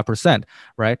 25%,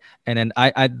 right? And then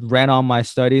I ran on my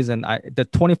studies, and the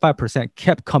 25%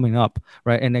 kept coming up,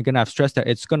 right? And again, I've stressed that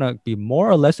it's going to be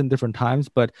more or less in different times,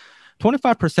 but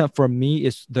 25% for me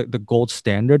is the gold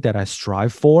standard that I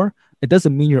strive for. It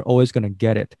doesn't mean you're always going to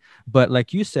get it. But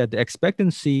like you said, the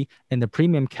expectancy and the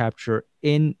premium capture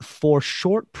for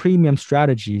short premium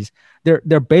strategies,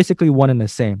 they're basically one and the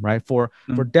same, right? For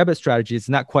debit strategies, it's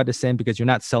not quite the same because you're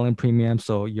not selling premium.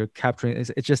 So you're capturing,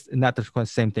 it's just not the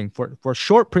same thing. For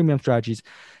short premium strategies,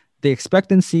 the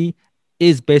expectancy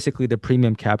is basically the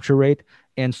premium capture rate.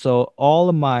 And so all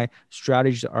of my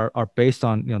strategies are based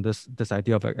on, this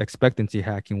idea of expectancy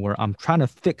hacking, where I'm trying to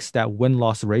fix that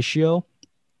win-loss ratio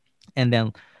and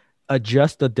then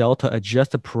adjust the delta,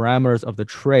 adjust the parameters of the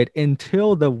trade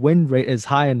until the win rate is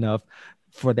high enough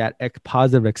for that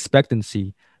positive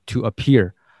expectancy to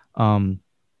appear. But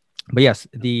yes,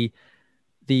 the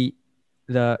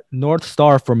North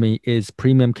Star for me is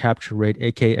premium capture rate,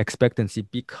 aka expectancy,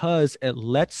 because it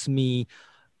lets me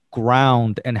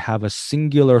ground and have a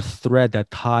singular thread that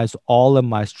ties all of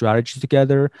my strategies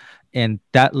together. And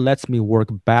that lets me work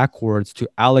backwards to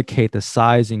allocate the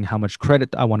sizing, how much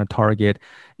credit I want to target,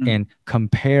 and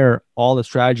compare all the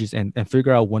strategies and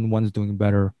figure out when one's doing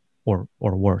better or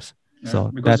worse.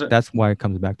 So that's why it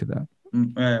comes back to that.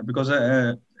 Because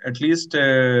at least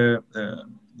from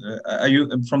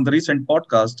the recent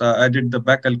podcast, I did the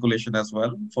back calculation as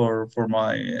well for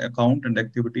my account and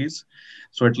activities.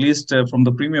 So at least from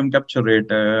the premium capture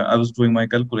rate, I was doing my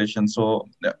calculation. So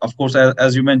of course,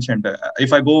 as you mentioned,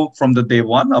 if I go from the day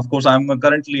one, of course, I'm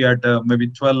currently at maybe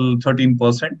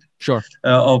 12-13% sure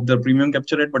of the premium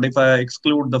capture rate. But if I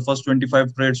exclude the first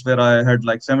 25 trades where I had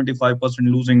like 75%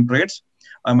 losing trades,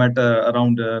 I'm at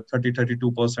around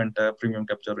 30-32% premium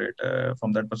capture rate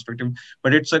from that perspective.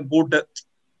 But it's a good,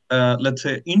 let's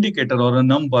say, indicator or a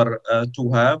number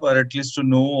to have, or at least to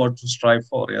know or to strive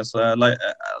for. Yes,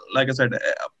 like I said,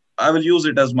 I will use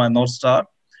it as my North Star,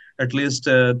 at least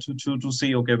to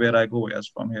see, okay, where I go, yes,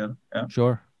 from here. Yeah.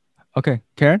 Sure. Okay,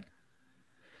 Karen?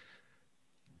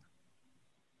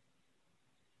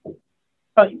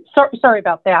 Oh, sorry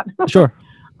about that. Sure.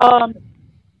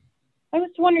 I was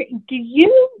wondering, do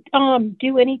you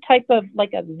do any type of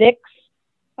like a VIX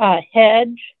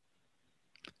hedge?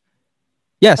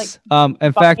 Yes.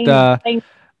 In fact, I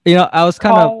was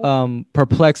kind of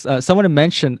perplexed. Someone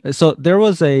mentioned, so there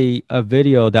was a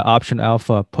video that Option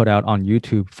Alpha put out on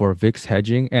YouTube for VIX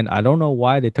hedging, and I don't know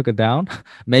why they took it down.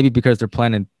 Maybe because they're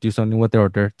planning to do something with it, or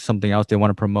there's something else they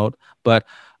want to promote. But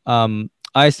I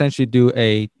essentially do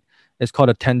it's called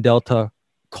a 10 delta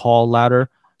call ladder.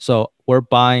 So we're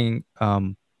buying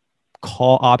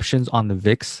call options on the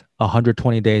VIX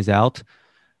 120 days out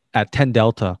at 10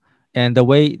 delta. And the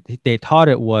way they taught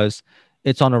it was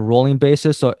it's on a rolling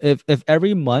basis. So if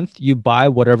every month you buy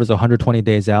whatever's 120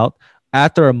 days out,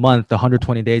 after a month, the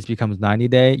 120 days becomes 90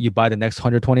 day. You buy the next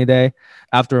 120 day.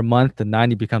 After a month, the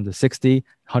 90 becomes a 60,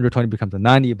 120 becomes a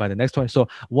 90, you buy the next 20. So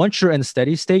once you're in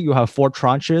steady state, you have 4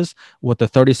 tranches with the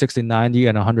 30, 60, 90,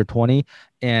 and 120.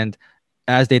 And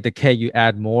as they decay, you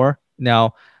add more.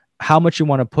 Now, how much you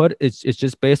want to put, it's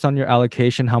just based on your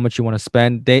allocation, how much you want to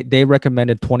spend. They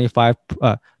recommended 25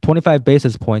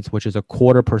 basis points, which is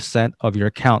 0.25% of your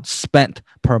account spent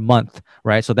per month,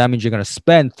 right? So that means you're going to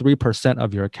spend 3%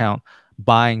 of your account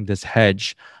buying this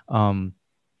hedge.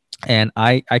 And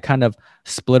I kind of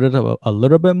split it a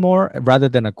little bit more. Rather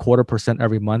than 0.25%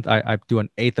 every month, I do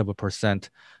 1/8%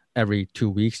 every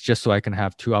 2 weeks, just so I can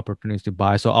have 2 opportunities to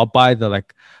buy. So I'll buy the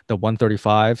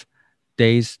 135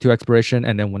 days to expiration,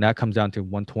 and then when that comes down to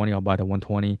 120, I'll buy the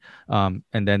 120,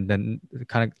 and then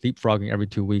kind of leapfrogging every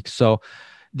 2 weeks. So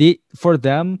for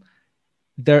them,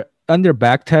 they're on their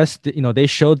back test, they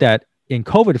showed that in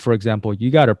COVID, for example,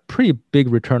 you got a pretty big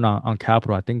return on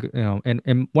capital. I think,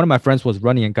 and one of my friends was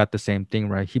running and got the same thing,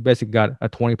 right? He basically got a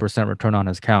 20% return on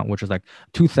his account, which is like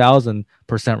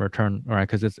 2,000% return, right?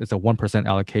 Because it's a 1%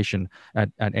 allocation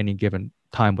at any given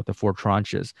time with the 4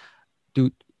 tranches.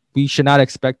 We should not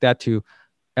expect that to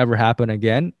ever happen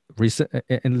again,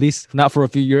 at least not for a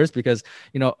few years, because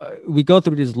we go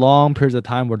through these long periods of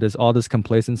time where there's all this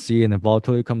complacency and the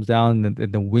volatility comes down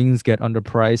and the wings get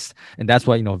underpriced, and that's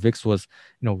why VIX was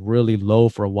really low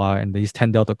for a while, and these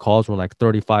 10 delta calls were like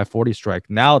 35-40 strike.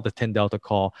 Now the 10 delta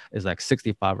call is like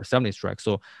 65 or 70 strike.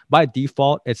 So by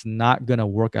default, it's not gonna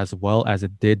work as well as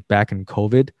it did back in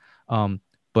COVID.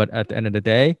 But at the end of the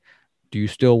day, do you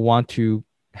still want to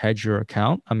hedge your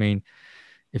account? I mean,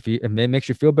 if it makes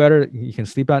you feel better, you can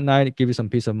sleep at night, give you some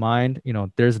peace of mind,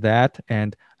 there's that.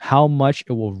 And how much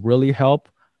it will really help,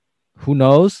 who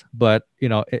knows? But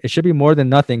it should be more than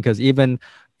nothing, because even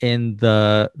in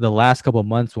the last couple of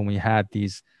months when we had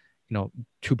these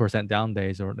 2% down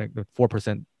days, or like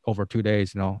 4% over 2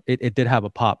 days, it did have a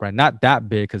pop, right? Not that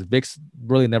big, because VIX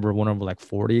really never went over like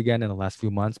 40 again in the last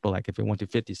few months, but like if it went to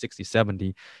 50, 60,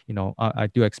 70, I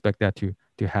do expect that to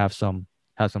have some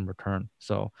return.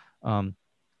 So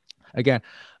again,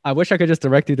 I wish I could just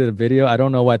direct you to the video. I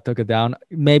don't know why I took it down.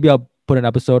 Maybe I'll put an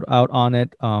episode out on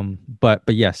it. But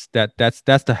yes, that's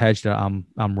the hedge that I'm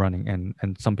running,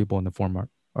 and some people in the forum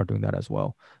are doing that as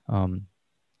well.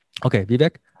 Okay,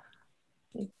 Vivek.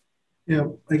 Yeah,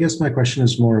 I guess my question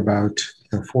is more about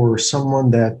for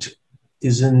someone that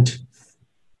isn't,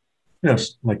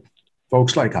 like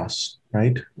folks like us,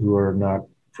 right, who are not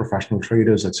professional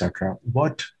traders, etc.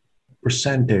 What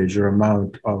percentage or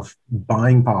amount of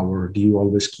buying power do you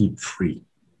always keep free,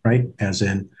 right? As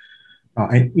in,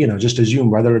 just assume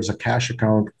whether it's a cash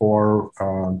account or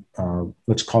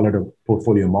let's call it a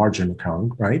portfolio margin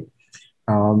account, right?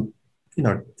 Um,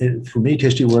 for me,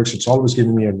 Tastyworks, it's always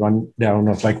giving me a rundown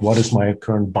of like what is my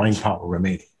current buying power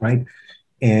remaining, right?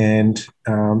 And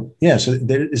yeah, so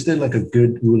is there like a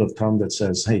good rule of thumb that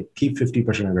says, hey, keep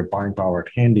 50% of your buying power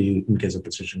at handy in case a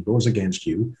position goes against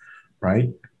you, right?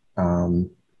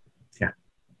 Um, yeah.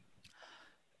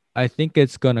 I think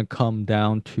it's going to come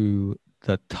down to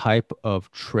the type of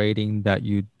trading that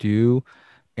you do.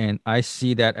 And I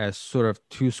see that as sort of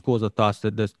two schools of thoughts.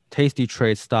 That the tasty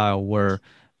trade style where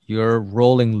you're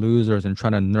rolling losers and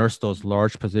trying to nurse those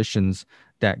large positions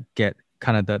that get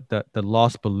kind of the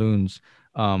lost balloons.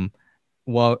 Um,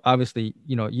 well, obviously,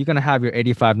 you're going to have your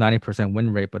 85, 90%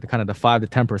 win rate, but the kind of the 5 to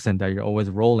 10% that you're always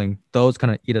rolling, those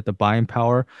kind of eat at the buying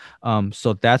power.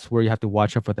 So that's where you have to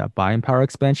watch out for that buying power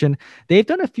expansion. They've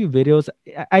done a few videos.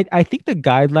 I think the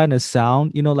guideline is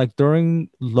sound, like during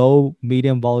low,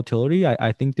 medium volatility,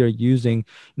 I think they're using,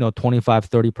 25,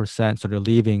 30%. So they're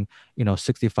leaving,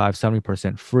 65,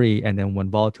 70% free. And then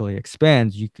when volatility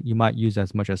expands, you might use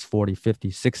as much as 40, 50,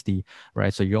 60,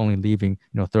 right? So you're only leaving,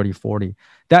 30, 40.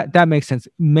 That makes sense,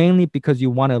 mainly because you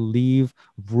want to leave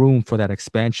room for that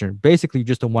expansion. Basically, you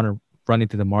just don't want to run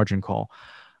into the margin call.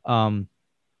 Um,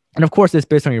 and of course, it's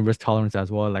based on your risk tolerance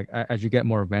as well. Like as you get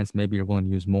more events, maybe you're willing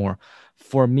to use more.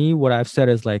 For me, what I've said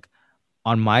is like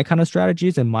on my kind of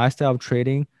strategies and my style of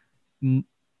trading, and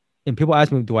people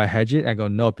ask me, do I hedge it? I go,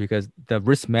 no, because the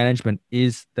risk management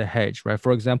is the hedge, right?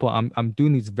 For example, I'm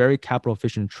doing these very capital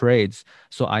efficient trades.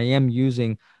 So I am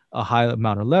using a high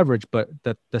amount of leverage, but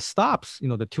the stops, the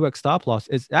 2x stop loss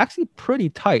is actually pretty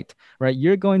tight, right?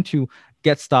 You're going to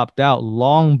get stopped out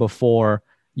long before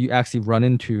you actually run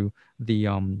into the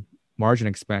margin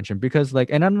expansion. Because like,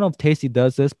 and I don't know if Tasty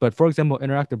does this, but for example,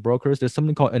 Interactive Brokers, there's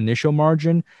something called initial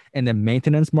margin and then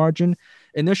maintenance margin.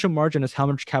 Initial margin is how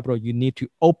much capital you need to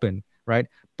open, right?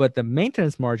 But the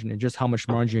maintenance margin is just how much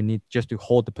margin you need just to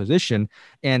hold the position.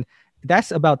 And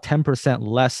that's about 10%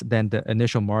 less than the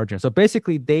initial margin. So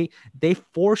basically they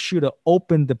force you to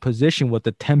open the position with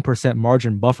the 10%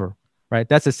 margin buffer, right?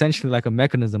 That's essentially like a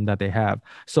mechanism that they have.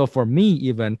 So for me,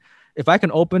 even if I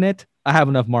can open it, I have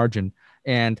enough margin.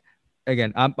 And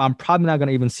again, I'm probably not going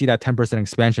to even see that 10%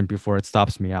 expansion before it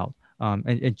stops me out.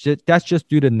 And that's just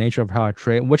due to the nature of how I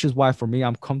trade, which is why for me,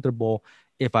 I'm comfortable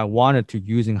if I wanted to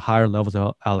using higher levels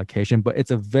of allocation, but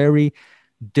it's a very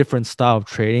different style of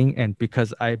trading. And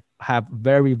because I have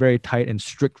very, very tight and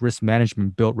strict risk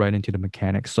management built right into the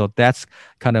mechanics. So that's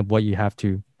kind of what you have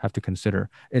to consider.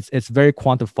 It's very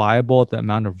quantifiable, the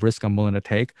amount of risk I'm willing to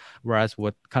take. Whereas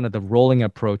with kind of the rolling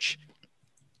approach,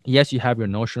 yes, you have your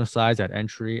notional size at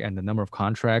entry and the number of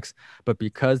contracts, but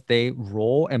because they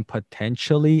roll and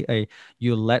potentially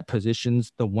you let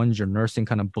positions, the ones you're nursing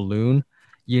kind of balloon,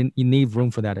 you need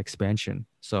room for that expansion.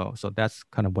 So that's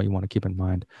kind of what you want to keep in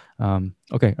mind.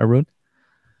 Okay, Arun.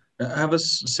 I have a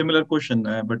similar question,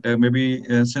 but maybe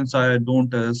since I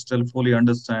don't still fully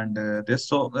understand this,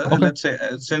 so Okay. let's say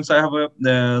since I have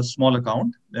a small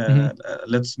account, Hmm.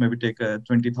 let's maybe take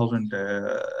 20,000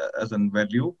 as an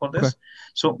value for Okay. this.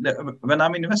 So when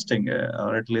I'm investing,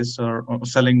 or at least or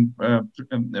selling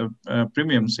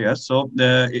premiums, yes. So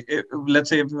let's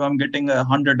say if I'm getting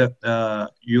 100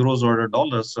 euros or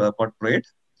dollars per trade,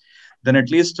 then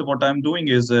at least what I'm doing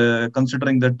is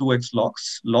considering the 2x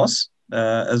loss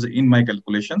as in my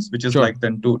calculations, which is Sure. like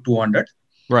then 200.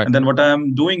 Right. And then what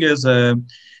I'm doing is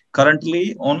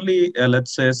currently only,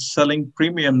 let's say, selling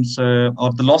premiums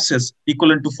or the losses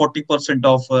equivalent to 40%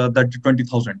 of that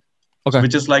 20,000. So Okay.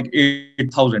 which is like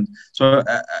 8,000. So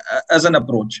as an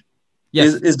approach,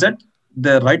 Yes. is that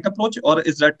the right approach, or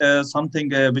is that something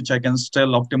which I can still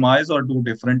optimize or do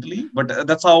differently? But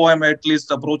that's how I'm at least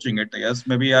approaching it. Yes,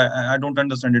 maybe I don't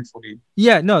understand it fully.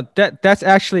 Yeah, no, that's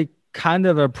actually kind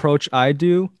of the approach I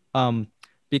do.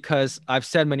 Because I've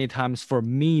said many times for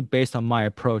me, based on my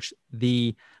approach,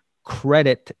 the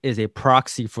credit is a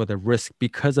proxy for the risk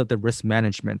because of the risk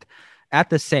management. At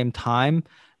the same time,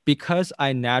 because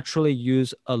I naturally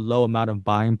use a low amount of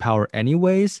buying power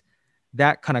anyways,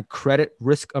 that kind of credit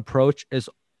risk approach is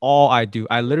all I do.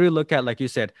 I literally look at, like you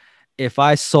said, if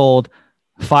I sold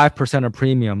 5% of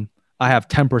premium, I have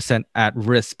 10% at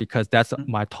risk because that's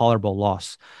my tolerable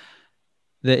loss.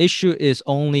 The issue is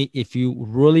only if you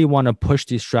really want to push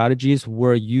these strategies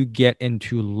where you get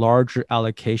into larger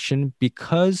allocation,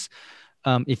 because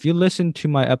if you listen to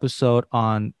my episode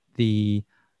on the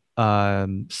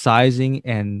sizing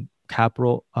and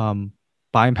capital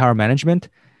buying power management,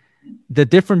 the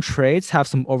different trades have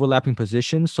some overlapping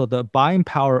positions. So the buying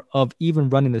power of even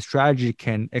running the strategy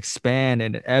can expand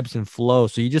and it ebbs and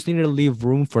flows. So you just need to leave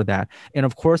room for that. And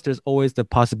of course, there's always the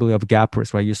possibility of gap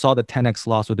risk, right? You saw the 10x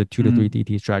loss with the 2 to 3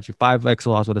 DT strategy, 5x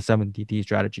loss with a 7 DT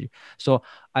strategy. So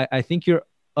I think your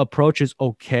approach is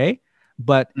okay,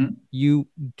 but you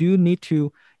do need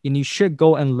to, and you should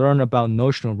go and learn about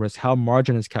notional risk, how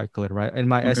margin is calculated, right? In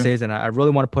my essays, and I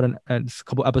really want to put in a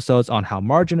couple episodes on how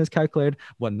margin is calculated,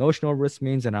 what notional risk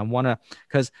means, and I want to,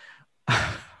 because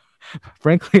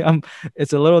frankly,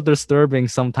 it's a little disturbing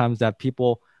sometimes that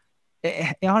people,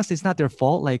 honestly, it's not their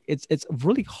fault. Like it's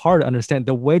really hard to understand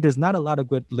the way. There's not a lot of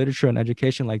good literature and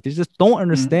education. Like they just don't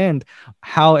understand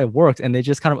how it works, and they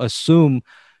just kind of assume,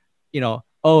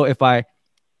 oh, if I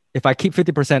keep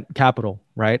 50% capital,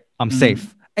 right, I'm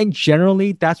safe. And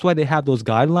generally, that's why they have those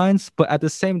guidelines. But at the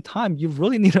same time, you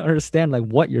really need to understand like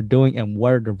what you're doing and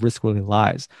where the risk really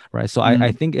lies, right? So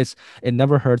I think it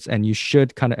never hurts, and you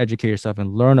should kind of educate yourself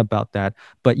and learn about that.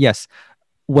 But yes,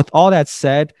 with all that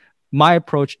said, my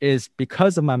approach is,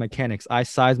 because of my mechanics, I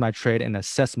size my trade and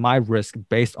assess my risk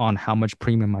based on how much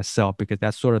premium I sell, because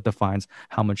that sort of defines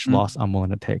how much loss I'm willing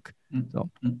to take. So,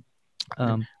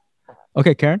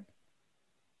 okay, Karen.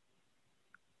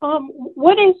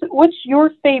 What's your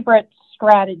favorite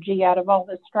strategy out of all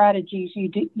the strategies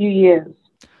you use?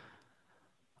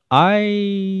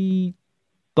 I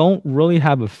don't really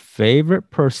have a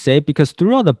favorite per se, because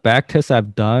through all the back tests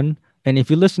I've done, and if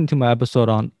you listen to my episode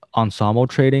on ensemble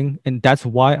trading, and that's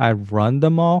why I run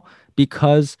them all,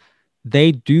 because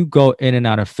they do go in and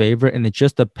out of favor, and it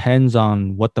just depends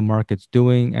on what the market's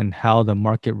doing and how the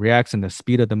market reacts and the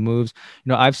speed of the moves.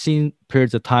 I've seen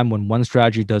periods of time when one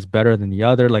strategy does better than the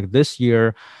other. Like this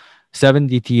year, 7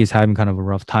 DT is having kind of a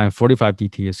rough time. 45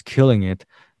 DT is killing it.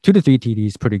 2 to 3 TD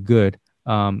is pretty good.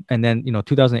 And then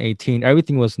 2018,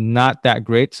 everything was not that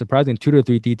great. Surprisingly, 2 to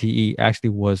 3 DTE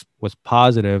actually was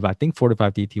positive. I think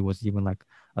 45 DT was even like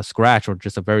a scratch or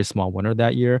just a very small winner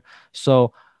that year.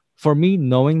 So for me,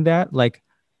 knowing that, like,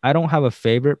 I don't have a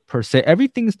favorite per se.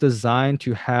 Everything's designed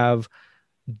to have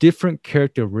different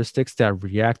characteristics that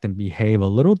react and behave a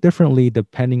little differently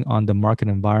depending on the market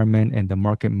environment and the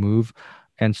market move.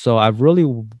 And so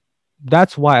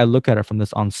that's why I look at it from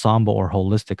this ensemble or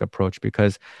holistic approach,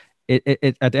 because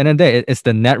it at the end of the day, it's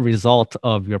the net result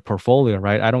of your portfolio,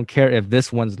 right? I don't care if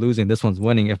this one's losing, this one's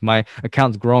winning. If my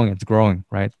account's growing, it's growing,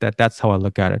 right? That's how I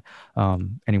look at it.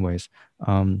 Anyways.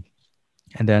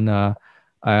 And then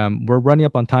we're running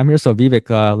up on time here. So Vivek,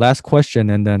 last question,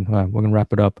 and then we're going to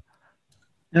wrap it up.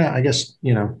 Yeah, I guess,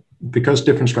 because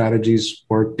different strategies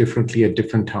work differently at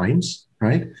different times,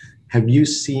 right? Have you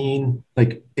seen,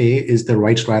 like, is the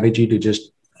right strategy to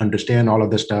just understand all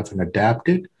of this stuff and adapt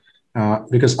it?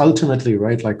 Because ultimately,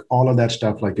 right, like all of that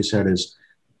stuff, like you said, is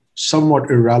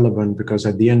somewhat irrelevant, because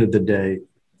at the end of the day,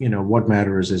 what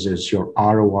matters is your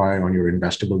ROI on your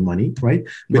investable money, right?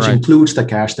 Which includes the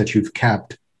cash that you've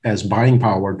kept as buying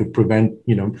power to prevent,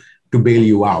 to bail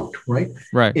you out, right?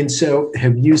 Right. And so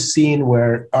have you seen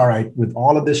where, all right, with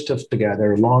all of this stuff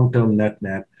together, long-term net,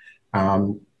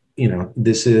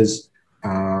 this is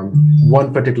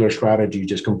one particular strategy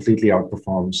just completely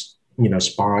outperforms,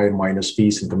 SPY minus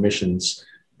fees and commissions,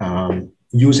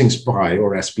 using SPY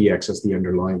or SPX as the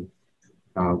underlying.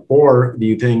 Or do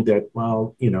you think that,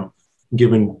 well,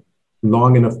 given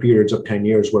long enough periods of 10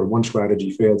 years where one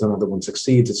strategy fails, another one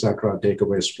succeeds, et cetera, take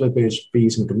away slippage,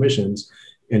 fees, and commissions,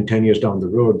 and 10 years down the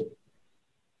road,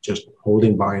 just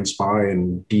holding buy and SPY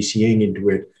and DCing into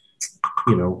it,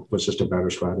 was just a better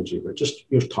strategy? But just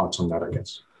your thoughts on that, I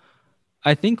guess.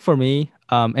 I think for me,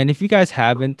 and if you guys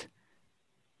haven't,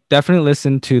 definitely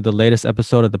listen to the latest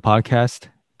episode of the podcast,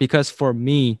 because for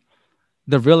me,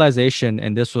 the realization,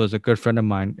 and this was a good friend of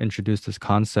mine introduced this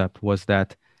concept, was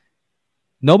that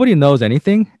nobody knows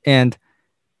anything. And,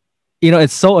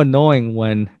 it's so annoying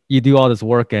when you do all this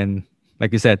work and,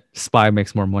 like you said, SPY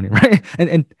makes more money, right?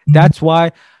 And that's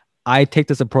why I take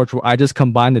this approach where I just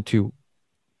combine the two.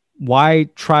 Why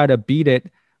try to beat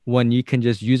it when you can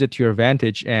just use it to your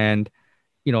advantage? And,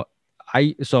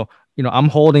 I'm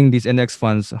holding these index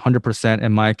funds 100%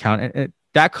 in my account. And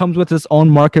that comes with its own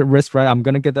market risk, right? I'm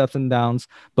going to get the ups and downs.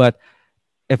 But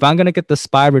if I'm going to get the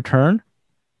SPY return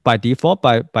by default,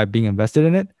 by being invested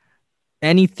in it,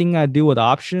 anything I do with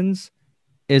options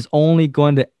is only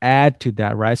going to add to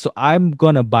that, right? So I'm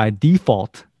going to, by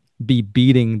default, be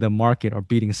beating the market or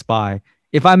beating SPY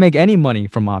if I make any money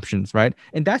from options, right?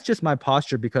 And that's just my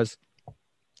posture because,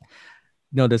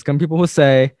 there's some people who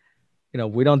say,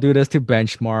 we don't do this to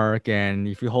benchmark. And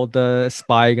if you hold the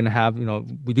SPY, you're going to have,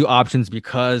 we do options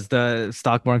because the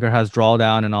stock market has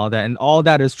drawdown and all that. And all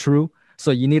that is true.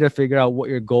 So you need to figure out what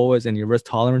your goal is and your risk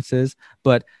tolerance is.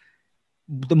 But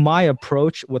my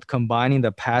approach with combining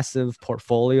the passive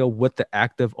portfolio with the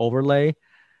active overlay,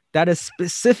 that is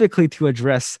specifically to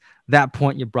address that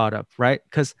point you brought up, right?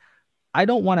 Because I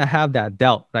don't want to have that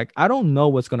doubt. Like, I don't know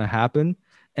what's going to happen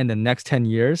in the next 10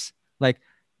 years. Like,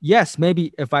 yes,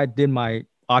 maybe if I did my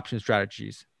option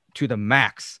strategies to the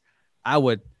max, I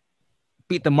would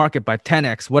beat the market by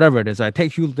 10x, whatever it is. I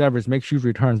take huge leverage, make huge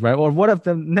returns, right? Or what if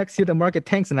the next year the market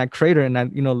tanks and I crater and I,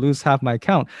 lose half my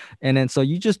account? And then so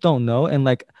you just don't know. And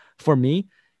like for me,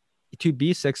 to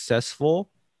be successful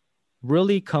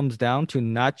really comes down to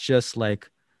not just like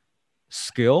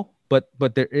skill, but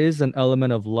there is an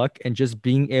element of luck and just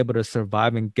being able to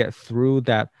survive and get through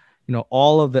that,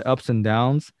 all of the ups and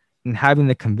downs and having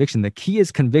the conviction. The key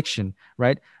is conviction,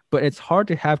 right? But it's hard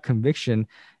to have conviction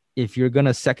if you're going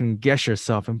to second guess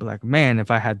yourself and be like, man,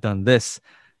 if I had done this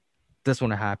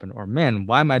wouldn't happen. Or man,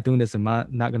 why am I doing this? Am I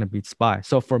not going to beat SPY?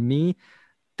 So for me,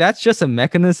 that's just a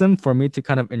mechanism for me to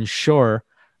kind of ensure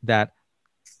that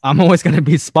I'm always going to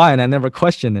beat SPY and I never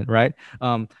question it, right?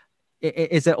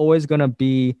 Is it always going to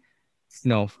be,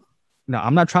 no,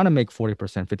 I'm not trying to make 40%,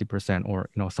 50%, or,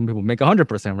 some people make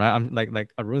 100%, right? I'm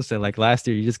like Arun said, like last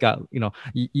year, you just got,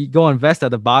 you go invest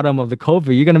at the bottom of the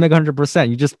COVID, you're going to make 100%.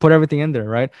 You just put everything in there,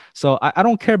 right? So I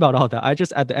don't care about all that. I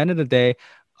just, at the end of the day,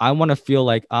 I want to feel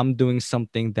like I'm doing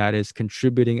something that is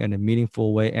contributing in a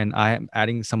meaningful way and I am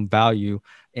adding some value.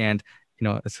 And,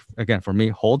 it's, again, for me,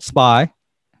 hold SPY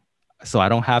so I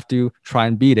don't have to try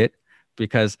and beat it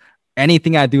because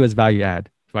anything I do is value add.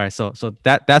 Right. So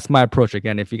that's my approach.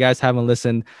 Again, if you guys haven't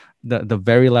listened, the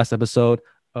very last episode,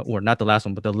 or not the last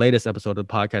one, but the latest episode of the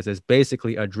podcast is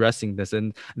basically addressing this.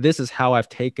 And this is how I've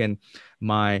taken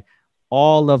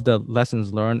all of the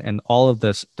lessons learned and all of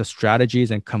the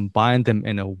strategies and combined them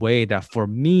in a way that for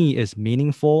me is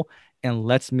meaningful and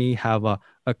lets me have a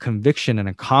conviction and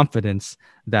a confidence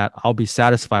that I'll be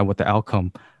satisfied with the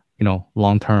outcome,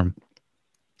 long term.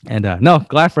 And no,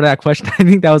 glad for that question. I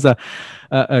think that was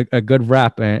a good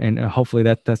wrap, and hopefully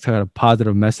that's a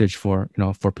positive message for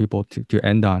for people to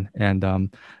end on. And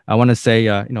I want to say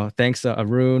thanks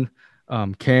Arun,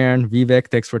 Karen,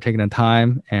 Vivek, thanks for taking the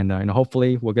time, and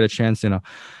hopefully we'll get a chance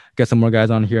get some more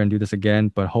guys on here and do this again.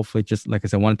 But hopefully, just like I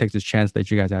said, I want to take this chance that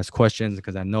you guys ask questions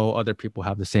because I know other people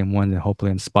have the same one, and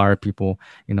hopefully inspire people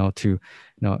to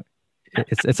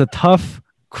it's a tough.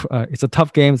 It's a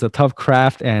tough game. It's a tough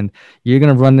craft, and you're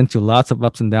gonna run into lots of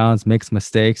ups and downs, make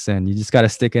mistakes, and you just gotta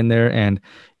stick in there. And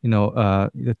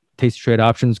the Tasty Trade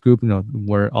Options group,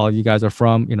 where all you guys are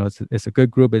from, it's a good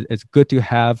group. It's good to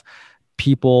have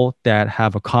people that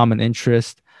have a common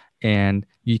interest, and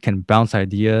you can bounce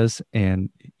ideas, and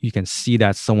you can see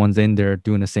that someone's in there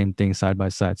doing the same thing side by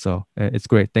side. So it's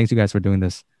great. Thanks you guys for doing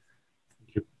this.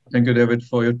 Thank you, David,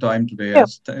 for your time today. Yeah.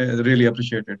 I really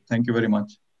appreciate it. Thank you very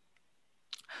much.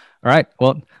 All right.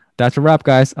 Well, that's a wrap,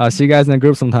 guys. I'll see you guys in the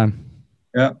group sometime.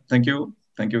 Yeah. Thank you.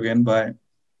 Thank you again. Bye.